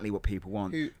exactly what people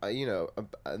want. Who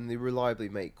and they reliably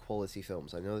make quality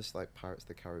films. I know there's like Pirates of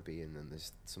the Caribbean, and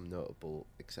there's some notable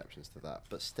exceptions to that,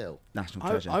 but still. National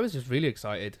I treasure. was just really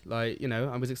excited. Like,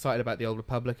 I was excited about the Old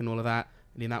Republic and all of that.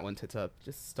 And then that one tits up.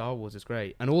 Just Star Wars is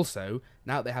great. And also,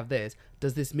 now that they have this,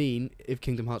 does this mean if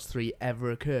Kingdom Hearts 3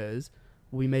 ever occurs,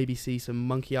 we maybe see some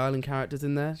Monkey Island characters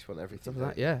in there? Just want everything. Stuff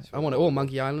like that. don't you? Yeah, Just I want it all.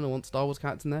 Monkey Island. I want Star Wars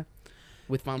characters in there.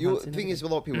 With Final Fantasy. The and thing is, a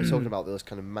everything. lot of people are talking about those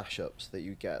kind of mashups that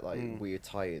you get, like Mm. weird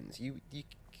tie-ins. You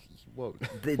won't.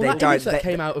 They, Well, that don't- image that they-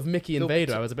 came out of Mickey and they'll Vader,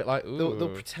 protect- I was a bit like, ooh. They'll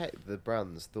protect the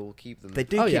brands. They'll keep them. They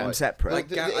do Oh, keep yeah. them separate.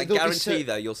 Like, I there'll be guarantee cer-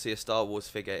 though you'll see a Star Wars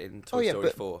figure in Toy Oh, yeah, Story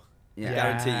but- 4. yeah.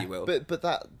 Guarantee you will. But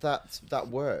that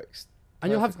works.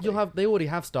 And you'll perfectly. have they already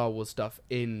have Star Wars stuff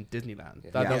in Disneyland.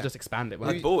 Yeah. They'll Yeah. just expand it. I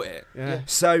won't they? bought it. Yeah. Yeah.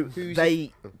 So Who's-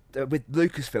 they, with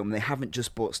Lucasfilm, they haven't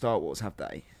just bought Star Wars, have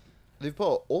they? They've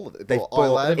bought all of it. They've bought they've bought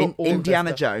all of their Indiana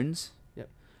stuff. Jones. Yep.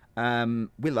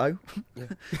 Willow.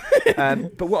 Yeah.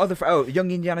 But what other? Young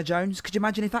Indiana Jones. Could you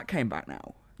imagine if that came back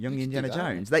now? Young You could do Indiana that.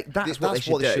 Jones. That's what they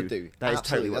should do. That is Absolutely,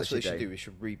 totally what that's they should do. We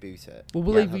should reboot it. Well,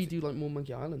 will Yeah, they have- redo like more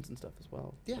Monkey Islands and stuff as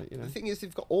well? Yeah. Like, The thing is,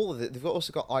 they've got all of it. They've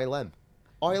also got ILM.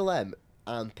 ILM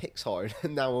and Pixar are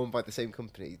now owned by the same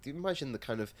company. Do you imagine the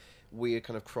kind of weird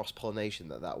kind of cross pollination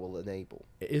that will enable?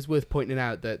 It is worth pointing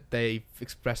out that they've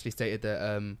expressly stated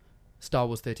that Star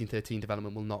Wars 1313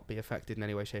 development will not be affected in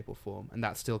any way, shape, or form, and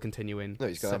that's still continuing. No,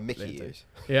 he's got separately Mickey into- ears.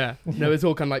 Yeah, no, it's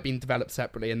all kind of like being developed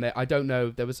separately, and I don't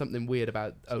know. There was something weird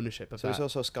about ownership of So that. it's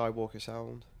also Skywalker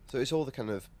Sound. So it's all the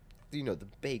kind of, the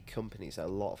big companies that a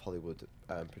lot of Hollywood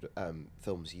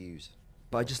films use.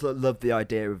 But I just love the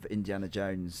idea of Indiana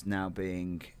Jones now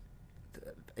being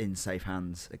in safe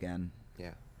hands again.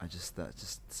 Yeah. That's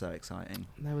just so exciting.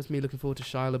 That was me looking forward to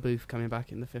Shia LaBeouf coming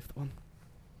back in the fifth one.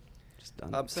 Just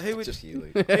done. So who would Just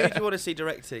you, Luke. who do you want to see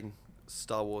directing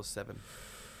Star Wars 7?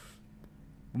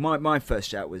 My first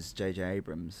shout was J.J.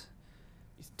 Abrams,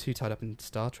 He's too tied up in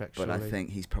Star Trek. but surely. I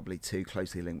think he's probably too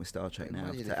closely linked with Star Trek now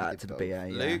Imagine if to he add did to the both. BA.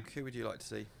 Yeah. Luke, who would you like to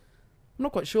see? I'm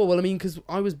not quite sure. Well, I mean, because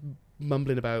I was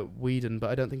mumbling about Whedon,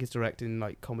 but I don't think his directing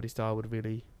like comedy style would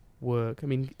really work. I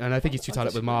mean, and I think he's too I tied up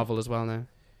with disagree. Marvel as well now.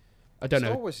 I don't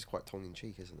Star know. Wars is quite tongue in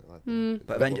cheek, isn't it? Like,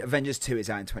 But Avengers 2 is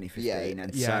out in 2015, Yeah,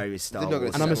 and yeah. so is Star They're not gonna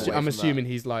Wars. And I'm, step away I'm from assuming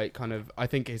he's like kind of. I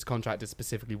think his contract is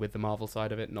specifically with the Marvel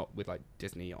side of it, not with like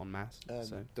Disney en masse.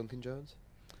 So Duncan Jones.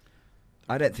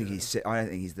 I don't think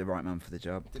he's the right man for the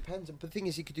job. Depends. But the thing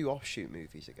is, you could do offshoot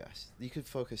movies, I guess. You could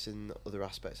focus in other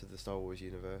aspects of the Star Wars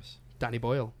universe Danny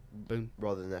Boyle, boom.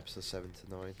 rather than episodes 7 to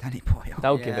 9. Danny Boyle. That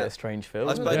would give Yeah. it a strange feel.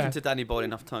 I've wouldn't it? spoken Yeah. to Danny Boyle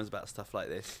enough times about stuff like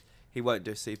this. He won't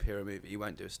do a superhero movie. He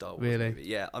won't do a Star Wars Really? movie.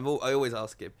 Yeah, I always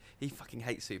ask him. He fucking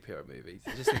hates superhero movies.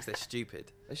 He just thinks they're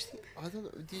stupid. I don't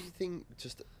know. Do you think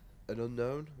just an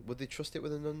unknown? Would they trust it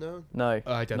with an unknown? No.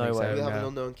 I don't No think way. so. Would they have an no.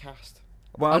 unknown cast?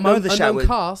 Well, my other shout unknown was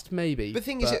cast maybe. But the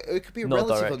thing is, but it could be a not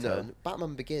relative director. unknown.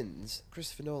 Batman Begins,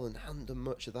 Christopher Nolan hadn't done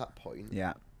much at that point.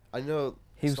 yeah. I know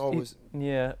He was, Star he- Wars,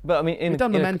 yeah, but I mean, He'd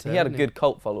done he Memento, had a hadn't he? good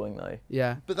cult following though.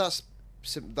 yeah, but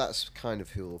that's kind of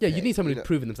who. Will yeah. pick, You need someone you who's know.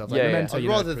 proven themselves. Yeah, Like yeah. Memento, I'd you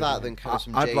know, rather proven that it. than kind of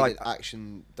some I'd jaded like-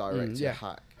 action director yeah.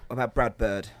 hack. What about Brad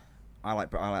Bird? I like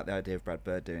the idea of Brad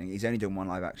Bird doing. He's only done one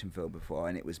live action film before,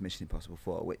 and it was Mission Impossible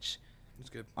 4, which It's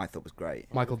good. I thought was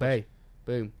great. Michael Bay,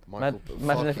 boom. Imagine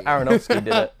if fucking- Aronofsky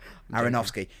did it.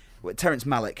 Aronofsky, Terrence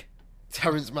Malick,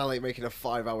 Terrence Malick making a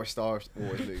 5-hour Star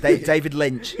Wars movie. David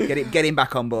Lynch. Get him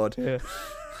back on board. Yeah.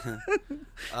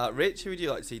 Rich, who would you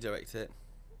like to see direct it?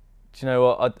 Do you know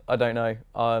what? I don't know.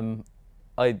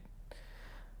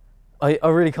 I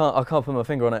really can't. I can't put my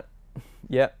finger on it.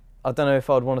 Yeah. I don't know if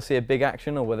I'd want to see a big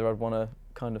action or whether I'd want a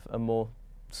kind of a more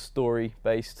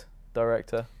story-based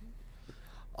director.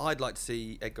 I'd like to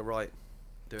see Edgar Wright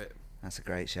do it. That's a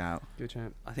great shout. Good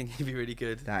champ. I think he'd be really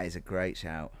good. That is a great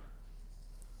shout.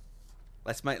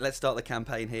 Let's start the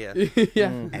campaign here. yeah.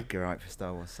 Mm. Edgar Wright for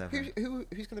Star Wars 7.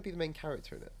 Who's going to be the main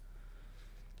character in it?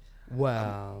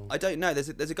 Wow. I don't know. There's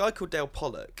a guy called Dale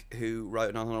Pollock who wrote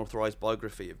an unauthorized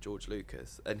biography of George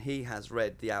Lucas, and he has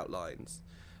read the outlines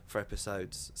for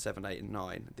episodes 7, 8, and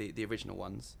 9, the original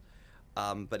ones.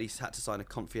 But he's had to sign a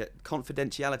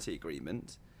confidentiality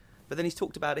agreement. But then he's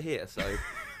talked about it here, so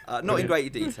not in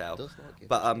great detail. Does not give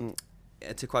But a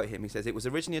shit. to quote him, he says, "It was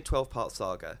originally a 12-part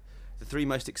saga. The 3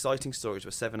 most exciting stories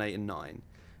were 7, 8, and 9.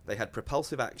 They had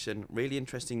propulsive action, really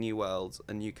interesting new worlds,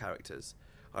 and new characters.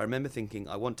 I remember thinking,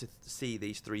 I want to see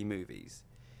these 3 movies."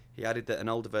 He added that an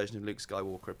older version of Luke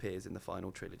Skywalker appears in the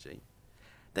final trilogy.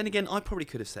 Then again, I probably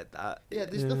could have said that. Yeah,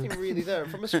 there's Yeah. nothing really there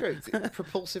from a script.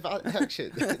 Propulsive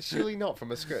action, surely not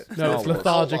from a script. No, it's From an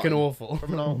lethargic and outline. awful.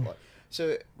 From an outline.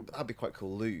 So that'd be quite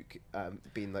cool. Luke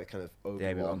being like kind of The Obi-Wan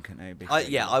Obi-Wan.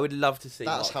 Kenobi. I would love to see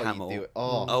That's Mark how Hamill. you do it.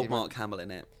 Oh, old you Mark Hamill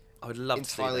in it. I would love to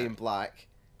see entirely in that. black,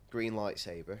 green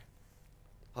lightsaber.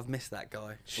 I've missed that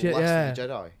guy. Shit, the last yeah. of the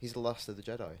Jedi. He's the last of the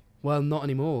Jedi. Well, not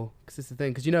anymore, because it's the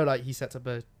thing. Because you know, like he sets up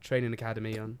a training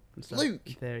academy on and stuff. Luke!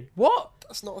 In theory. What?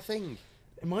 That's not a thing.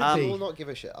 It might Um, I be. will not give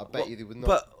a shit. I bet you they would not.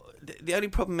 But the only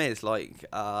problem is, like,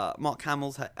 Mark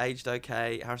Hamill's aged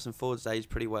okay. Harrison Ford's aged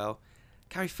pretty well.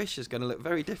 Carrie Fisher's going to look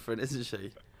very different, isn't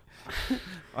she?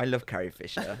 I love Carrie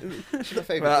Fisher. she's my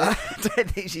favourite. But I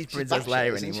don't think she's Princess batshit,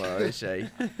 Leia isn't she? anymore, is she?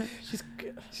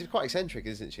 She's quite eccentric,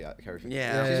 isn't she, Carrie Fisher?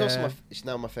 Yeah. She's also Yeah. she's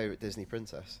now my favourite Disney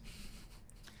princess.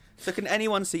 So can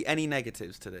anyone see any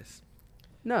negatives to this?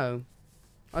 No,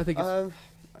 I think it's. I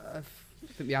I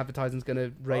think the advertising's going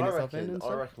to rein itself in. And I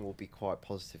stuff. reckon we'll be quite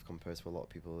positive compared to a lot of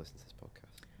people who listen to this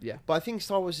podcast. Yeah. But I think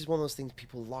Star Wars is one of those things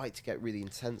people like to get really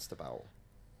incensed about.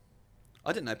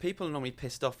 I don't know. People are normally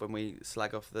pissed off when we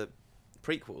slag off the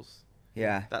prequels.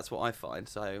 Yeah. That's what I find.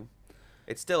 So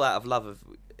it's still out of love of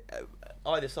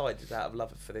either side is out of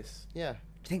love for this. Yeah. Do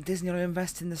you think Disney will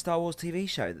invest in the Star Wars TV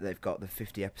show that they've got the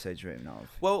 50 episodes written of?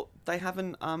 Well, they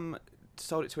haven't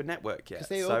sold it to a network yet. 'Cause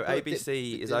they So own- but ABC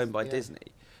Di- is Dis- owned by yeah. Disney.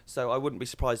 So I wouldn't be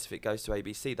surprised if it goes to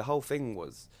ABC. The whole thing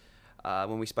was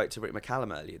when we spoke to Rick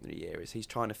McCallum earlier in the year is he's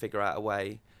trying to figure out a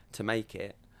way to make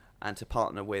it and to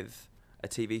partner with a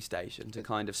TV station to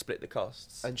kind of split the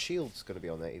costs. And S.H.I.E.L.D.'s going to be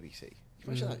on the ABC. Can you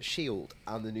imagine that? S.H.I.E.L.D.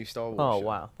 and the new Star Wars Oh show.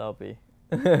 wow, that'll be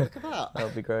Look at that. that'll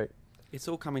be great. It's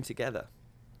all coming together.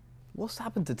 What's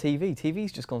happened to TV?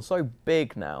 TV's just gone so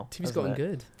big now. TV's hasn't gotten it?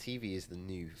 good. TV is the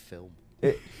new film.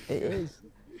 It is.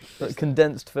 Like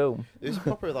condensed film. There's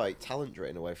proper like talent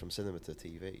drain away from cinema to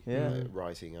TV. Yeah. Like,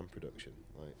 writing and production.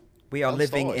 Like, We are And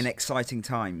living Star in Wars. exciting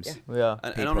times. Yeah. Yeah.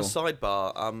 And on a People.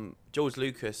 sidebar, George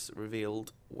Lucas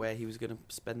revealed where he was going to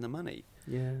spend the money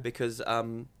Yeah. because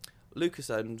Lucas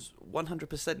owns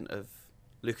 100% of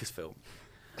Lucasfilm,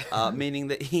 meaning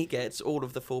that he gets all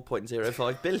of the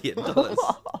 $4.05 billion.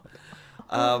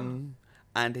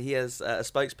 And he has a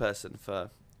spokesperson for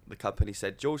the company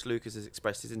said George Lucas has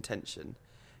expressed his intention,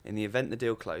 in the event the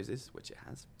deal closes, which it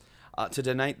has, to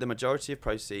donate the majority of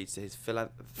proceeds to his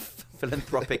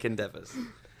philanthropic endeavours.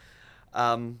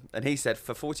 And he said,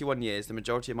 for 41 years, the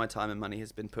majority of my time and money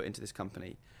has been put into this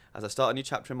company. As I start a new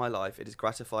chapter in my life, it is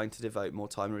gratifying to devote more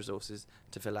time and resources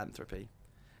to philanthropy.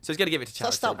 So he's going to give it to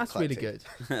charity. That's really good.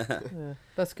 Yeah,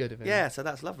 that's good of him. Yeah, so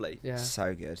that's lovely. Yeah.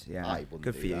 So good. Yeah. I wouldn't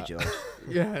Good do for you, that. George.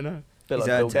 Yeah, I know. Bit He's like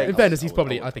Bill earned it. In Gates. fairness, I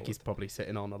would- I think he's probably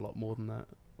sitting on a lot more than that,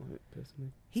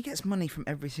 personally. He gets money from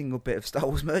every single bit of Star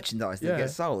Wars merchandise that Yeah.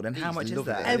 gets sold, and how He's much is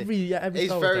loving that? it. Every It's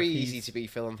Star Wars very stuff, easy he's- to be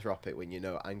philanthropic when you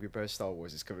know Angry Birds Star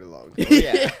Wars is coming along. Oh,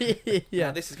 yeah. yeah.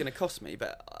 Now, this is going to cost me,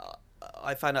 but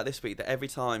I found out this week that every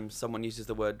time someone uses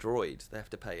the word droid, they have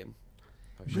to pay him.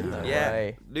 Oh, shit. No Yeah,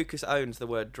 way. Lucas owns the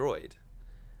word droid.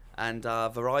 And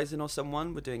Verizon or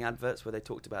someone were doing adverts where they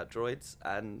talked about droids,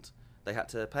 and they had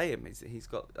to pay him. He's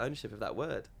got ownership of that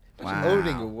word. Imagine Wow.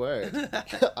 owning a word.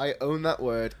 I own that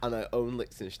word, and I own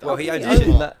Liechtenstein. Well, he How owns can a you shit.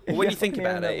 own that? Well, when Yeah, you think how can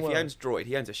about own it, that if he word? owns droid,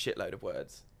 he owns a shitload of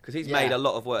words. Because he's Yeah. made a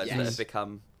lot of words that Yes. have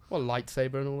become... Well,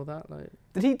 lightsaber and all of that. Like,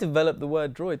 Did he develop the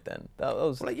word droid then? That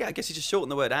was. Well, yeah, I guess he just shortened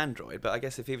the word android, but I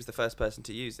guess if he was the first person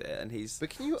to use it, and he's... But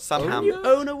can you Somehow- own can you that?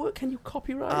 own a word? Can you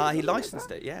copyright? he something like licensed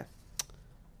that? it, yeah.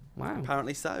 Wow.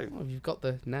 Apparently so. Well, you've got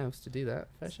the nous to do that.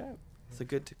 Fair shout. It's a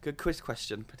good quiz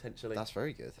question, potentially. That's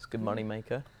very good. It's a good money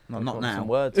maker. No, not Want now. Some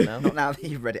words now. Not now that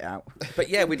you've read it out. But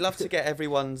yeah, we'd love to get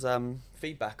everyone's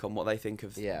feedback on what they think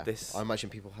of Yeah, this. I imagine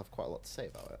people have quite a lot to say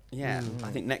about it. Yeah, Mm.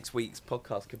 I think next week's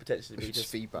podcast could potentially be Just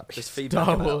just feedback. just feedback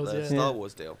Star about Wars, the yeah. Star Yeah.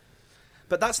 Wars deal.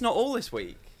 But that's not all this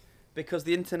week, because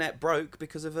the internet broke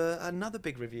because of another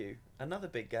big review, another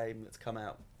big game that's come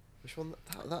out. Which one?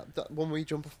 That one where you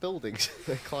jump off buildings,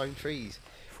 climb trees.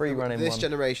 Free running This one.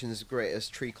 generation's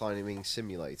greatest tree climbing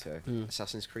simulator, Mm.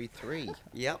 Assassin's Creed 3,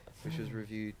 Yep. which was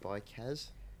reviewed by Kez.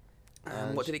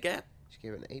 And what did it get? She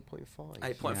gave it an 8.5.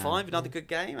 8.5. Another good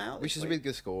game out. Which this is a week. really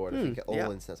good score, and I think all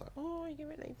Yeah. internet's like, oh, you give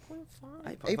it 8.5.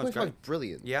 8.5 's 8.5 is great.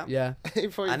 brilliant. Yeah. Yeah.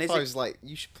 8.5 And is it- is like,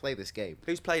 you should play this game.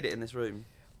 Who's played it in this room?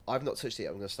 I've not touched it yet,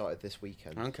 I'm going to start it this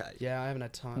weekend. Okay. Yeah, I haven't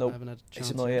had time. Nope. I haven't had a It's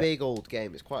chance. a Not yet. big old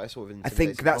game. It's quite a sort of I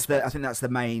think intimidating that's prospect. the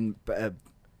main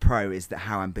pro is that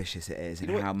how ambitious it is You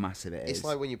and know what? how massive it is. It's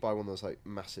like when you buy one of those like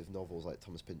massive novels like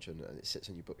Thomas Pynchon and it sits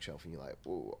on your bookshelf and you're like,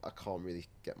 oh, I can't really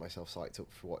get myself psyched up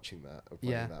for watching that or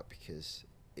playing Yeah. that because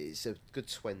it's a good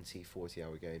 20, 40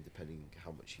 hour game depending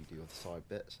how much you do on the side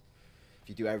bits. If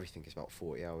you do everything, it's about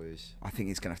 40 hours. I think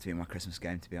it's going to have to be my Christmas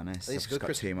game, to be honest. It's I've good just got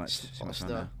Christmas too much stuff on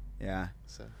there. Yeah.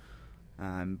 So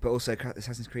But also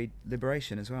Assassin's Creed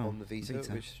Liberation as well. on the Vita,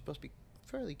 which is supposed to be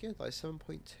fairly good, like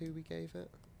 7.2 we gave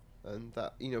it. And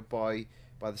that, you know, by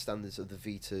the standards of the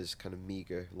Vita's kind of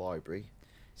meager library,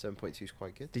 7.2 is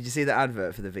quite good. Did you see the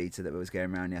advert for the Vita that was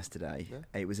going around yesterday? No.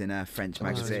 It was in a French Oh,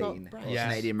 it's magazine, about or breasts. Yeah.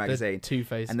 Canadian The magazine,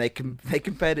 Two-Face. and they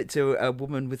compared it to a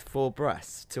woman with 4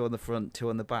 breasts, 2 on the front, 2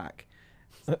 on the back,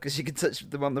 because you could touch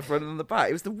them on the front and on the back.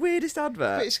 It was the weirdest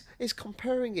advert. But it's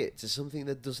comparing it to something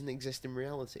that doesn't exist in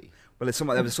reality. Well, it's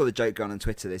somewhat, there was sort of joke going on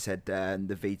Twitter. They said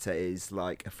the Vita is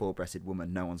like a 4-breasted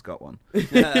woman. No one's got one.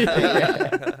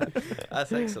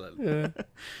 That's excellent. Yeah.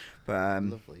 But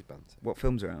Lovely banter. what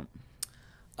films are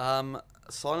out?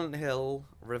 Silent Hill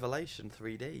Revelation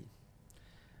 3D,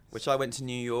 which I went to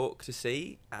New York to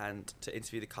see and to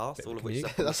interview the cast, Bit all of of which is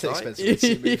commute. up on the That's an site. expensive to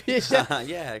see movies.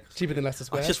 Yeah, Cheaper than Leicester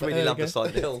Square. I just but really there love you the go.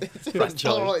 Silent Hill Oh,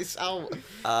 franchise. it's out.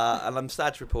 And I'm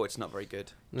sad to report it's not very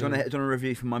good. Do you want a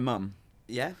review from my mum?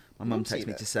 Yeah? My mum Mum's texted seen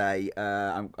me it. to say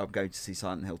I'm going to see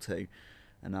Silent Hill 2.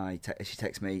 And she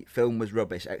texts me, film was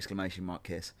rubbish, !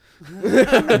 Kiss.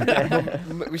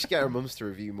 We should get our mums to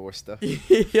review more stuff.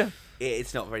 Yeah.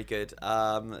 It's not very good.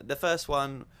 The first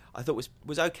one I thought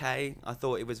was okay. I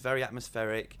thought it was very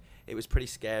atmospheric. It was pretty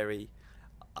scary.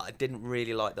 I didn't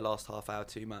really like the last half hour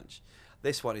too much.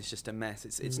 This one is just a mess.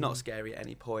 It's not scary at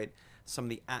any point. Some of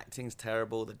the acting's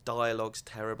terrible. The dialogue's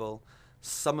terrible.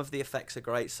 Some of the effects are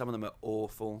great. Some of them are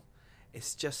awful.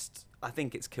 It's just, I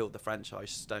think it's killed the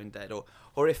franchise stone dead.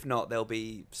 Or if not, they'll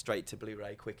be straight to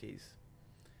Blu-ray quickies.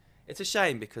 It's a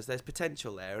shame because there's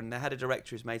potential there, and they had a director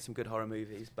who's made some good horror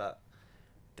movies, but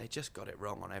they just got it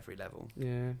wrong on every level.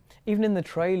 Yeah. Even in the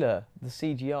trailer, the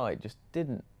CGI just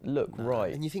didn't look No.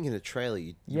 right. And you think in a trailer,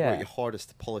 you Yeah. work your hardest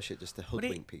to polish it just to But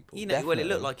hoodwink people. You know, well, it looked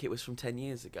Definitely. like it was from 10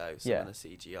 years ago, some Yeah. of the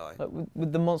CGI. Like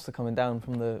with the monster coming down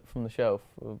from the shelf.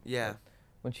 Yeah.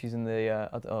 When she's in the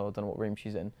I don't know what room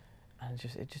she's in, and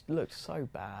it just looked so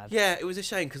bad. Yeah, it was a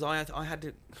shame because I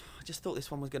just thought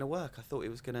this one was going to work. I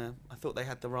thought they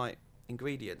had the right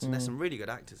ingredients, and there's some really good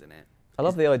actors in it. I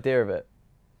love the idea of it.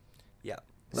 Yeah.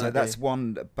 So that's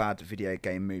one bad video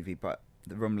game movie, but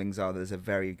the rumblings are there's a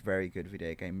very, very good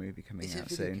video game movie coming It's a out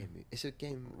video soon. game. It's a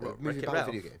game Wreck-It movie about Ralph.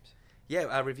 video games. Yeah,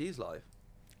 our review's live.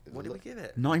 What did we give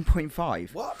it?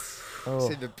 9.5. What? Oh.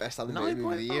 It's the best animated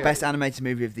movie of the 9.5. year. Best animated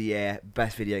movie of the year,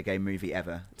 best video game movie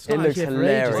ever. It's It not looks like here for ages,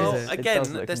 hilarious. is Well, it? It again,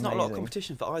 does look there's not a lot of amazing.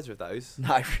 competition for either of those.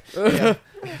 No.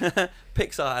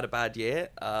 Pixar had a bad year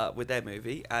with their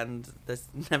movie, and there's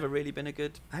never really been a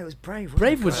good. It was Brave.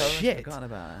 Brave was wasn't it? shit. I forgot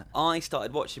about it. I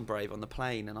started watching Brave on the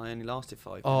plane, and I only lasted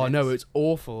 5 Oh minutes. no, it's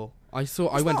awful. I It's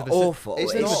went not to the. awful.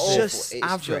 It's It's, not awful, just it's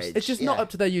average. just- It's just not Yeah. up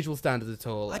to their usual standards at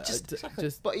all. I just-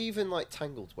 just But even like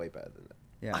Tangled's way better than it.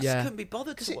 yeah. I just Yeah. couldn't be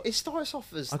bothered Because to watch. it starts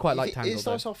off as I quite you like think- Tangled, It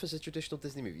starts though. off as a traditional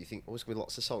Disney movie. You think, oh, it's gonna be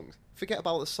lots of songs. Forget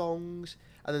about the songs,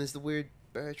 and then there's the weird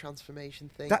bird transformation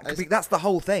thing. That could be, that's the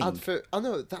whole thing. I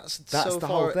know that's That's so the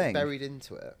far whole thing. buried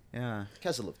into it. Yeah.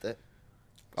 Keza loved it.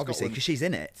 Obviously, one- because she's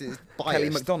in it. It's Kelly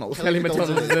biased. MacDonald. Kelly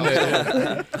MacDonald's in it,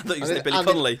 yeah. I thought you And said it- Billy and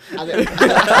it- Connolly.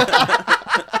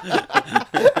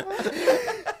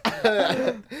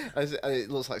 And it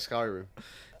looks like Skyrim.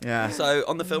 Yeah. So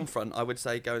on the film front, I would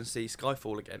say go and see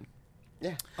Skyfall again.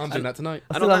 Yeah. I'm doing that tonight.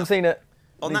 I And still on haven't that- seen it.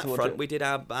 On Need that to watch front, it. we did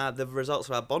our the results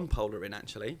of our Bond poll are in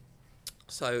actually.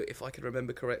 So if I can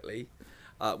remember correctly,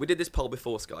 we did this poll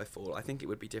before Skyfall. I think it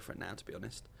would be different now, to be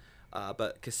honest.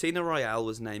 But Casino Royale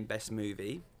was named Best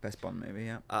Movie. Best Bond movie,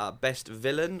 yeah. Best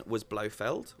Villain was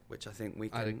Blofeld, which I think we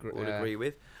I'd can agree- all yeah. agree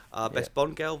with. Best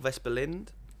Bond Girl, Vesper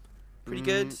Lind. Pretty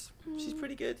good. She's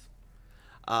pretty good.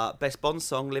 Best Bond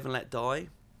Song, Live and Let Die.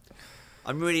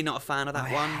 I'm really not a fan of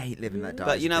that I one. hate Living That Die.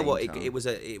 But as you a know theme what? song.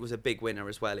 It was a big winner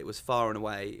as well. It was far and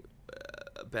away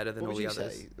better than What all would the you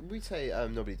others. say? We'd say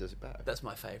Nobody Does It Better. That's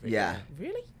my favourite. Yeah.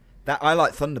 Really? That I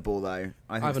like Thunderball though.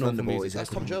 I have think an awful Thunderball music is That's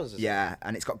Tom Jones, isn't it? Yeah,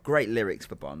 and it's got great lyrics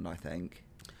for Bond. I think.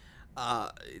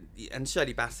 And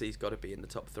Shirley Bassey's got to be in the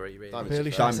top 3, really. Diamonds Really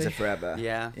Are Shall I Diamonds say? Are Forever.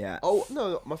 Yeah. Yeah. Oh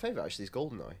no, my favourite actually is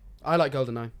Goldeneye. I like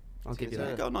GoldenEye. I'll give you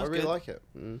Yeah, that. Goldeneye's I really good. like it.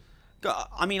 Mm.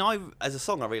 I mean, as a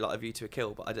song, I really like A View to a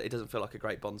Kill, but it doesn't feel like a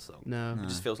great Bond song. No. It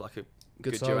just feels like a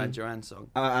Good good song. Duran Duran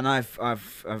song. And I've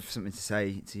something to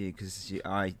say to you because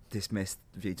I dismissed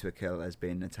View to a Kill as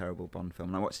being a terrible Bond film,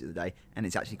 and I watched it the other day, and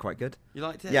it's actually quite good. You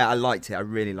liked it? Yeah, I liked it. I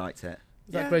really liked it.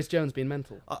 Is that Yeah. Grace Jones being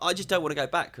mental? I just don't want to go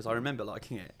back because I remember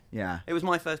liking it. Yeah, It was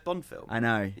my first Bond film. I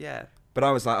know. Yeah. But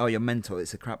I was like, oh, you're mental.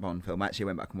 It's a crap Bond film. Actually, I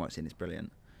went back and watched it, and it's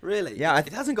brilliant. Really? Yeah,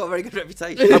 It hasn't got a very good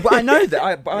reputation. But I know that.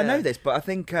 I know Yeah. this, but I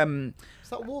think Is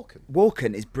that Walken?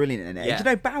 Walken is brilliant in it. Yeah. Do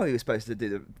you know Bowie was supposed to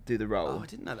do the role? Oh, I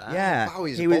didn't know that. Yeah,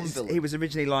 Bowie's he a Bond was villain. he was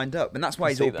originally lined up, and that's why I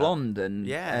he's see all that. blonde and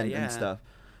Yeah, yeah. and stuff.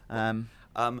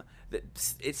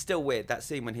 It's still weird that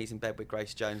scene when he's in bed with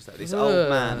Grace Jones, though. This old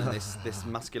man and this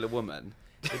muscular woman.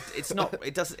 It's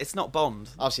not Bond.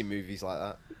 I've seen movies like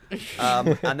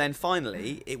that. And then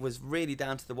finally, it was really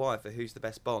down to the wire for who's the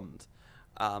best Bond.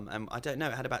 And I don't know,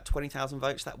 it had about 20,000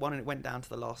 votes, that one, and it went down to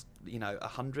the last,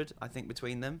 100, I think,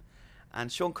 between them. And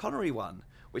Sean Connery won,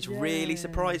 which really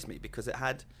surprised me because it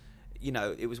had,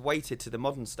 it was weighted to the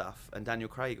modern stuff and Daniel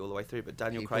Craig all the way through, but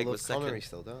Daniel People Craig love was second. Connery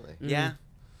still, don't they? Yeah.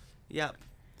 Yep.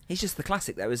 He's just the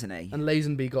classic, though, isn't he? And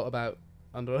Lazenby got about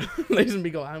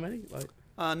Lazenby got how many? Like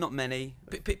Not many.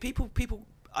 People.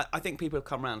 I think people have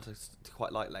come around to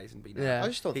quite like Lazenby now. yeah. I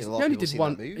just don't think He's- a He lot of only people did see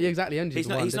one. that movie. Yeah, exactly. He only He's did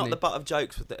not. one, He's not didn't the butt of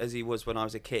jokes as he was when I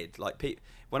was a kid. Like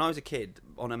when I was a kid,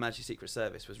 On Her Majesty's Secret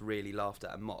Service was really laughed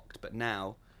at and mocked. But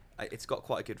now, it's got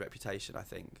quite a good reputation, I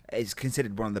think. It's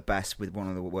considered one of the best with one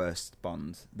of the worst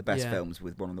Bonds. The best Yeah. films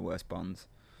with one of the worst Bonds,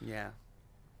 Yeah.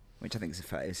 which I think is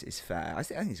fair. I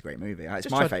think it's a great movie. It's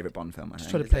Just my tried- favourite Bond film. I Just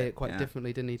think. tried to play it quite Yeah.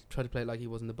 differently, didn't he? Tried to play it like he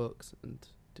was in the books and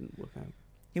didn't work out.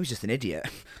 He was just an idiot.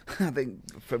 I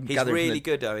think from He's gathering from really the-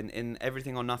 good though in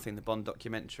Everything or Nothing, the Bond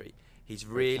documentary. He's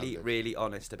really, really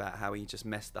honest about how he just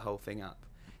messed the whole thing up.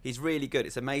 He's really good.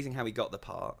 It's amazing how he got the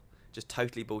part. Just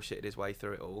totally bullshitted his way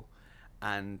through it all,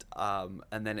 and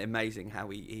then amazing how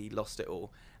he lost it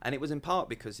all. And it was in part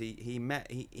because he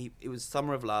it was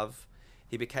Summer of Love.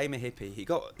 He became a hippie. He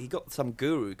got some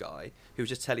guru guy who was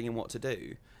just telling him what to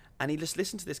do, and he just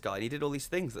listened to this guy and he did all these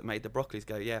things that made the Broccoli's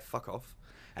go, yeah, fuck off.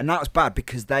 And that was bad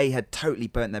because they had totally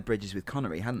burnt their bridges with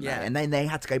Connery, hadn't Yeah. they? And then they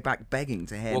had to go back begging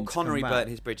to him. Well, to come Connery back. burnt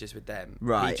his bridges with them.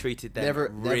 Right. He treated them Never-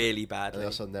 really And badly.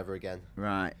 also Never Again.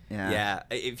 Right. Yeah. Yeah.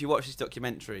 If you watch this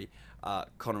documentary,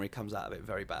 Connery comes out of it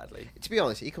very badly. To be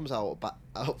honest, he comes out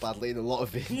badly in a lot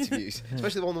of interviews,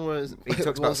 especially the one where He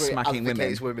talks about smacking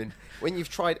women. When you've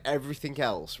tried everything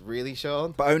else, really,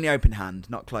 Sean? But only open hand,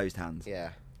 not closed hands. Yeah.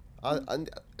 And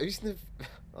who's the?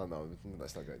 Oh no,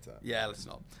 let's not go into that. Yeah, let's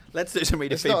not. Let's do some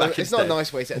reader It's feedback not, it's not a instead.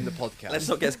 nice way to end the podcast. Let's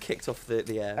not get us kicked off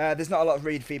the air. There's not a lot of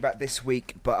read feedback this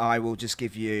week, but I will just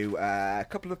give you a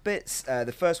couple of bits.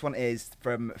 The first one is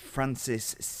from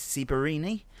Francis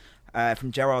Ciberini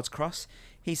from Gerrard's Cross.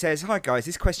 He says, "Hi guys,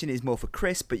 this question is more for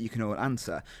Chris, but you can all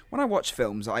answer. When I watch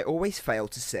films, I always fail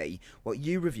to see what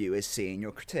you reviewers see in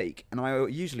your critique, and I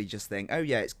usually just think, oh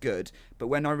yeah, it's good, but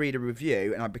when I read a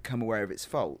review and I become aware of its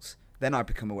faults, then I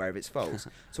become aware of its faults.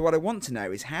 So what I want to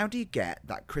know is, how do you get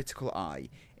that critical eye?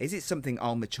 Is it something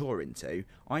I'll mature into?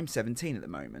 I'm 17 at the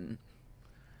moment."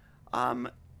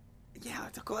 Yeah,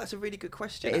 that's a really good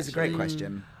question. It is a great actually.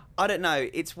 question. I don't know.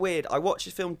 It's weird. I watch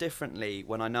a film differently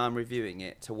when I know I'm reviewing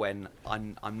it to when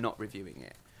I'm not reviewing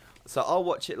it. So I'll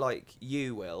watch it like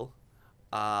you will,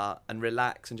 and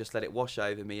relax and just let it wash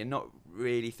over me and not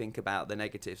really think about the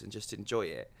negatives and just enjoy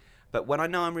it. But when I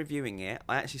know I'm reviewing it,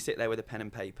 I actually sit there with a pen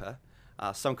and paper.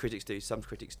 Some critics do, some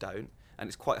critics don't, and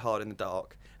it's quite hard in the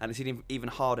dark. And it's even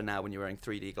harder now when you're wearing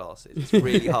 3D glasses. It's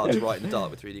really hard to write in the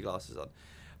dark with 3D glasses on.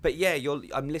 But yeah,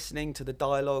 I'm listening to the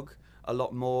dialogue a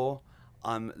lot more.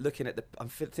 I'm looking at I'm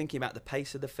thinking about the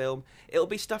pace of the film. It'll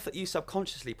be stuff that you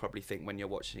subconsciously probably think when you're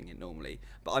watching it normally,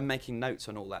 but I'm making notes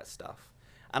on all that stuff.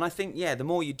 And I think, yeah, the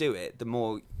more you do it, the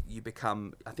more you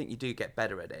become. I think you do get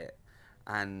better at it,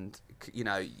 and you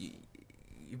know,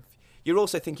 you're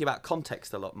also thinking about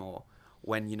context a lot more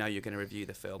when you know you're going to review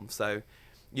the film. So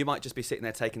you might just be sitting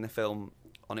there taking the film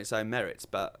on its own merits,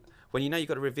 but when you know you've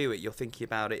got to review it, you're thinking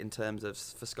about it in terms of,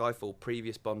 for Skyfall,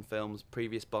 previous Bond films,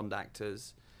 previous Bond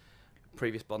actors,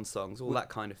 previous Bond songs, all that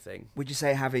kind of thing. Would you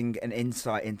say having an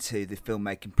insight into the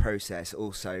filmmaking process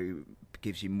also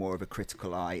gives you more of a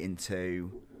critical eye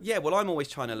into... Yeah, well, I'm always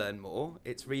trying to learn more.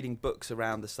 It's reading books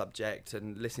around the subject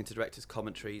and listening to directors'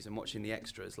 commentaries and watching the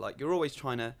extras. Like, you're always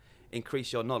trying to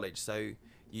increase your knowledge, so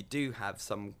you do have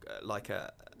some, like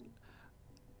a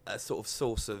sort of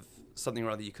source of something or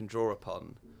other you can draw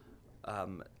upon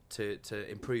to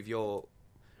improve your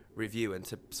review and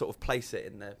to sort of place it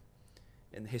in the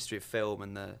history of film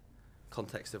and the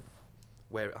context of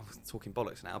where I'm talking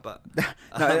bollocks now, but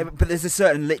no, but there's a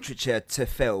certain literature to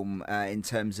film in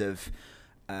terms of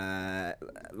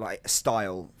like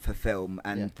style for film,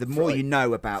 and the more you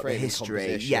know about the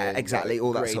history, exactly,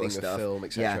 all that sort of stuff. Film,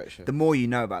 the more you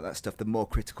know about that stuff, the more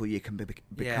critical you can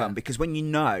become. Because when you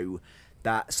know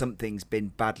that something's been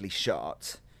badly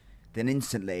shot, then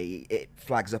instantly it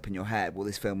flags up in your head. Well,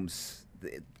 this film's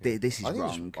this is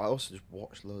wrong. I also just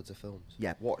watch loads of films.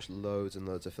 Yeah, watch loads and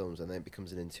loads of films, and then it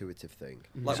becomes an intuitive thing.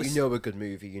 Like so you know a good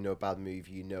movie, you know a bad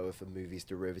movie, you know if a movie's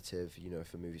derivative, you know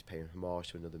if a movie's paying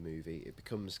homage to another movie. It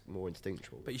becomes more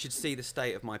instinctual. But you should see the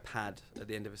state of my pad at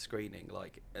the end of a screening,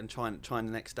 like, and trying the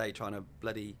next day, trying to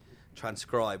bloody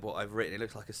transcribe what I've written. It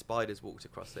looks like a spider's walked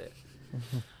across it.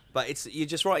 But you're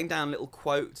just writing down little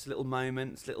quotes, little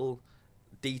moments, little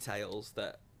details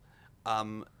that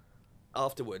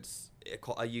afterwards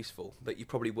are useful, but you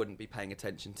probably wouldn't be paying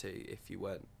attention to if you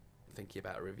weren't thinking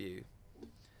about a review.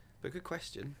 But good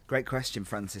question. Great question,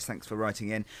 Francis. Thanks for writing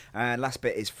in. Last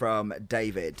bit is from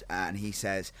David, and he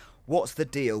says, "What's the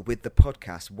deal with the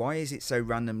podcast? Why is it so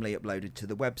randomly uploaded to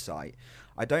the website?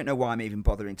 I don't know why I'm even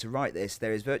bothering to write this.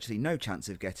 There is virtually no chance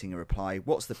of getting a reply.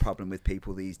 What's the problem with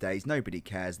people these days? Nobody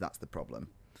cares. That's the problem."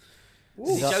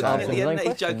 Is he joking at the end?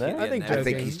 He's joking at the end. I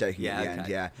think he's joking at the end,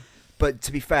 yeah. But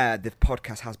to be fair, the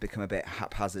podcast has become a bit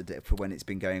haphazard for when it's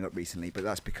been going up recently, but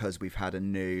that's because we've had a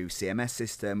new CMS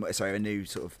system, a new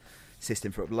sort of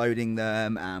system for uploading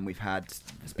them, and we've had...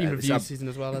 It's been review season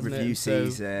as well, hasn't it? Review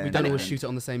season. We don't always shoot it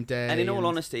on the same day. And in all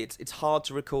honesty, it's hard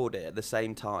to record it at the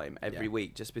same time every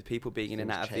week, just with people being in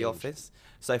and out of the office.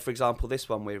 So, for example, this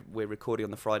one we're recording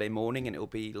on the Friday morning, and it will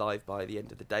be live by the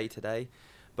end of the day today,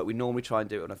 but we normally try and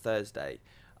do it on a Thursday.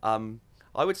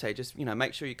 I would say just,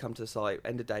 make sure you come to the site,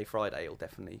 end of day Friday, it'll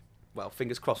definitely, well,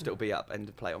 fingers crossed it'll be up, end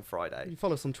of play on Friday. If you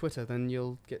follow us on Twitter, then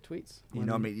you'll get tweets. You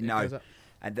normally know.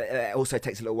 And it also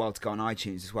takes a little while to go on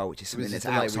iTunes as well, which is something that's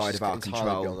outside of our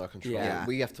control. Yeah.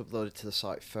 We have to upload it to the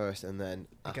site first, and then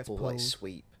Apple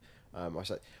sweep.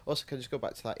 Also, can I just go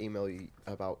back to that email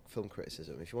about film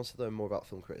criticism? If you want to learn more about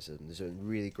film criticism, there's a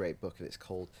really great book, and it's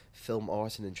called Film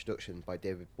Art and Introduction by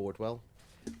David Bordwell.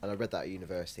 And I read that at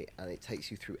university, and it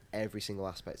takes you through every single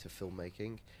aspect of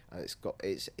filmmaking, and it's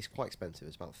quite expensive.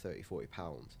 It's about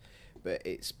 £30-40, but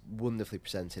it's wonderfully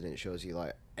presented, and it shows you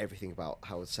like everything about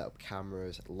how to set up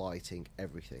cameras, lighting,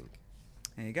 everything.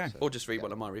 There you go. Or just read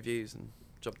one of my reviews and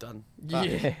job done.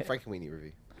 Frankenweenie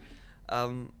review.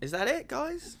 Is that it,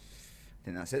 guys? I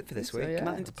think that's it for this week. So, yeah.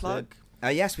 Nothing to plug.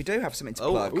 Yes, we do have something to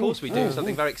Oh, plug. of course we do.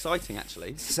 Something very exciting,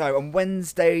 actually. So on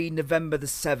Wednesday, November the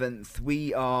 7th,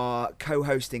 we are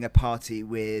co-hosting a party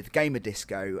with Gamer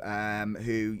Disco,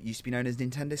 who used to be known as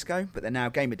Nintendo Disco, but they're now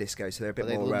Gamer Disco, so they're a bit Are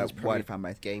they more London's wider premier fan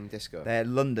base. Game disco. They're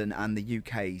London and the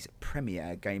UK's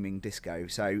premier gaming disco,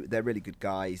 so they're really good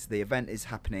guys. The event is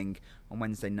happening on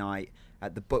Wednesday night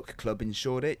at the Book Club in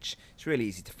Shoreditch. It's really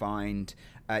easy to find.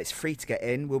 It's free to get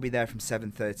in. We'll be there from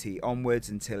 7:30 onwards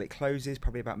until it closes,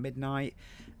 probably about midnight.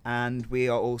 And we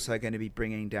are also going to be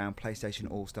bringing down PlayStation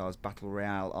All-Stars Battle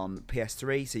Royale on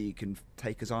PS3, so you can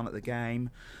take us on at the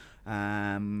game.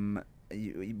 And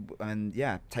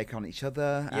yeah, take on each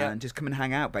other and just come and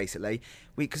hang out, basically.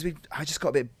 I just got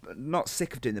a bit not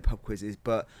sick of doing the pub quizzes,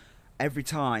 but every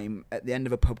time at the end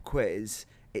of a pub quiz,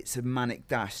 it's a manic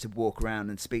dash to walk around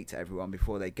and speak to everyone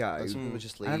before they go. And some people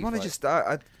just leave. And I want to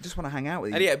I just want to hang out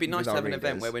with you. And yeah, it'd be nice with to our have an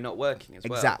event readers. where we're not working as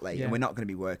well. Exactly, Yeah. and we're not going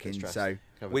to be working, Stress. so.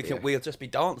 We'll just be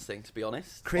dancing, to be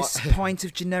honest. Chris, pint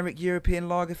of generic European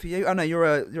lager for you. Oh no, you're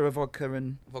a vodka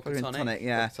and Vodka tonic.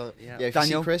 Yeah, Yeah. Yeah, if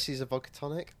Daniel? you see Chris, he's a vodka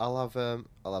tonic. I'll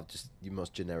have just your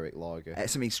most generic lager.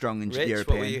 something strong and Rich,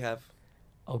 European. what will you have?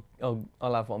 I'll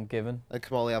have what I'm given. And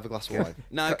Kamali, have a glass of wine.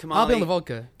 No, I'll be on the Kamali.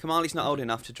 vodka. Kamali's not old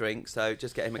enough to drink, so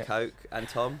just get him a Coke. And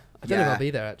Tom. I don't know if Yeah. I'll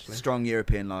be there actually. Strong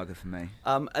European lager for me.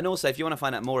 And also, if you want to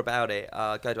find out more about it,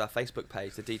 go to our Facebook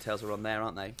page. The details are on there,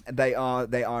 aren't they? They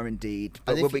are indeed.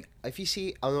 But And we'll be. if you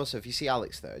see, and also if you see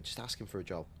Alex there, just ask him for a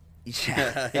job.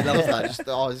 Yeah. He loves that.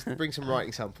 Just bring some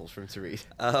writing samples for him to read.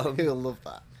 He'll love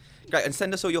that. Great, and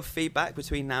send us all your feedback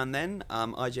between now and then.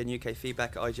 IGN UK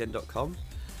feedback at IGN.com.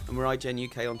 And we're IGN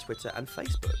UK on Twitter and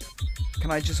Facebook.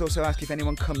 Can I just also ask if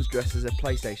anyone comes dressed as a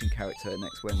PlayStation character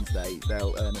next Wednesday,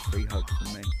 they'll earn a free hug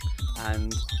from me.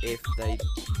 And if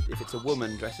it's a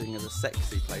woman dressing as a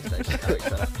sexy PlayStation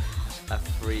character, a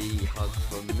free hug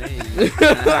from me.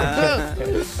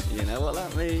 You know what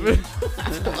that means.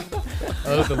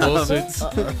 Oh, the lawsuits.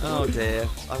 Oh dear.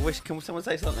 I wish. Can someone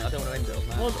say something? I don't want to end it on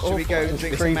that. Should we go and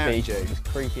drink some Mountain Dew? It's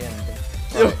creepy ending.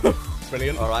 Right.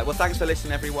 Brilliant. All right. Well, thanks for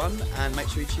listening, everyone, and make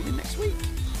sure you tune in next week.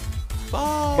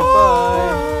 Bye.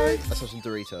 Bye. Let's have some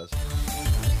Doritos.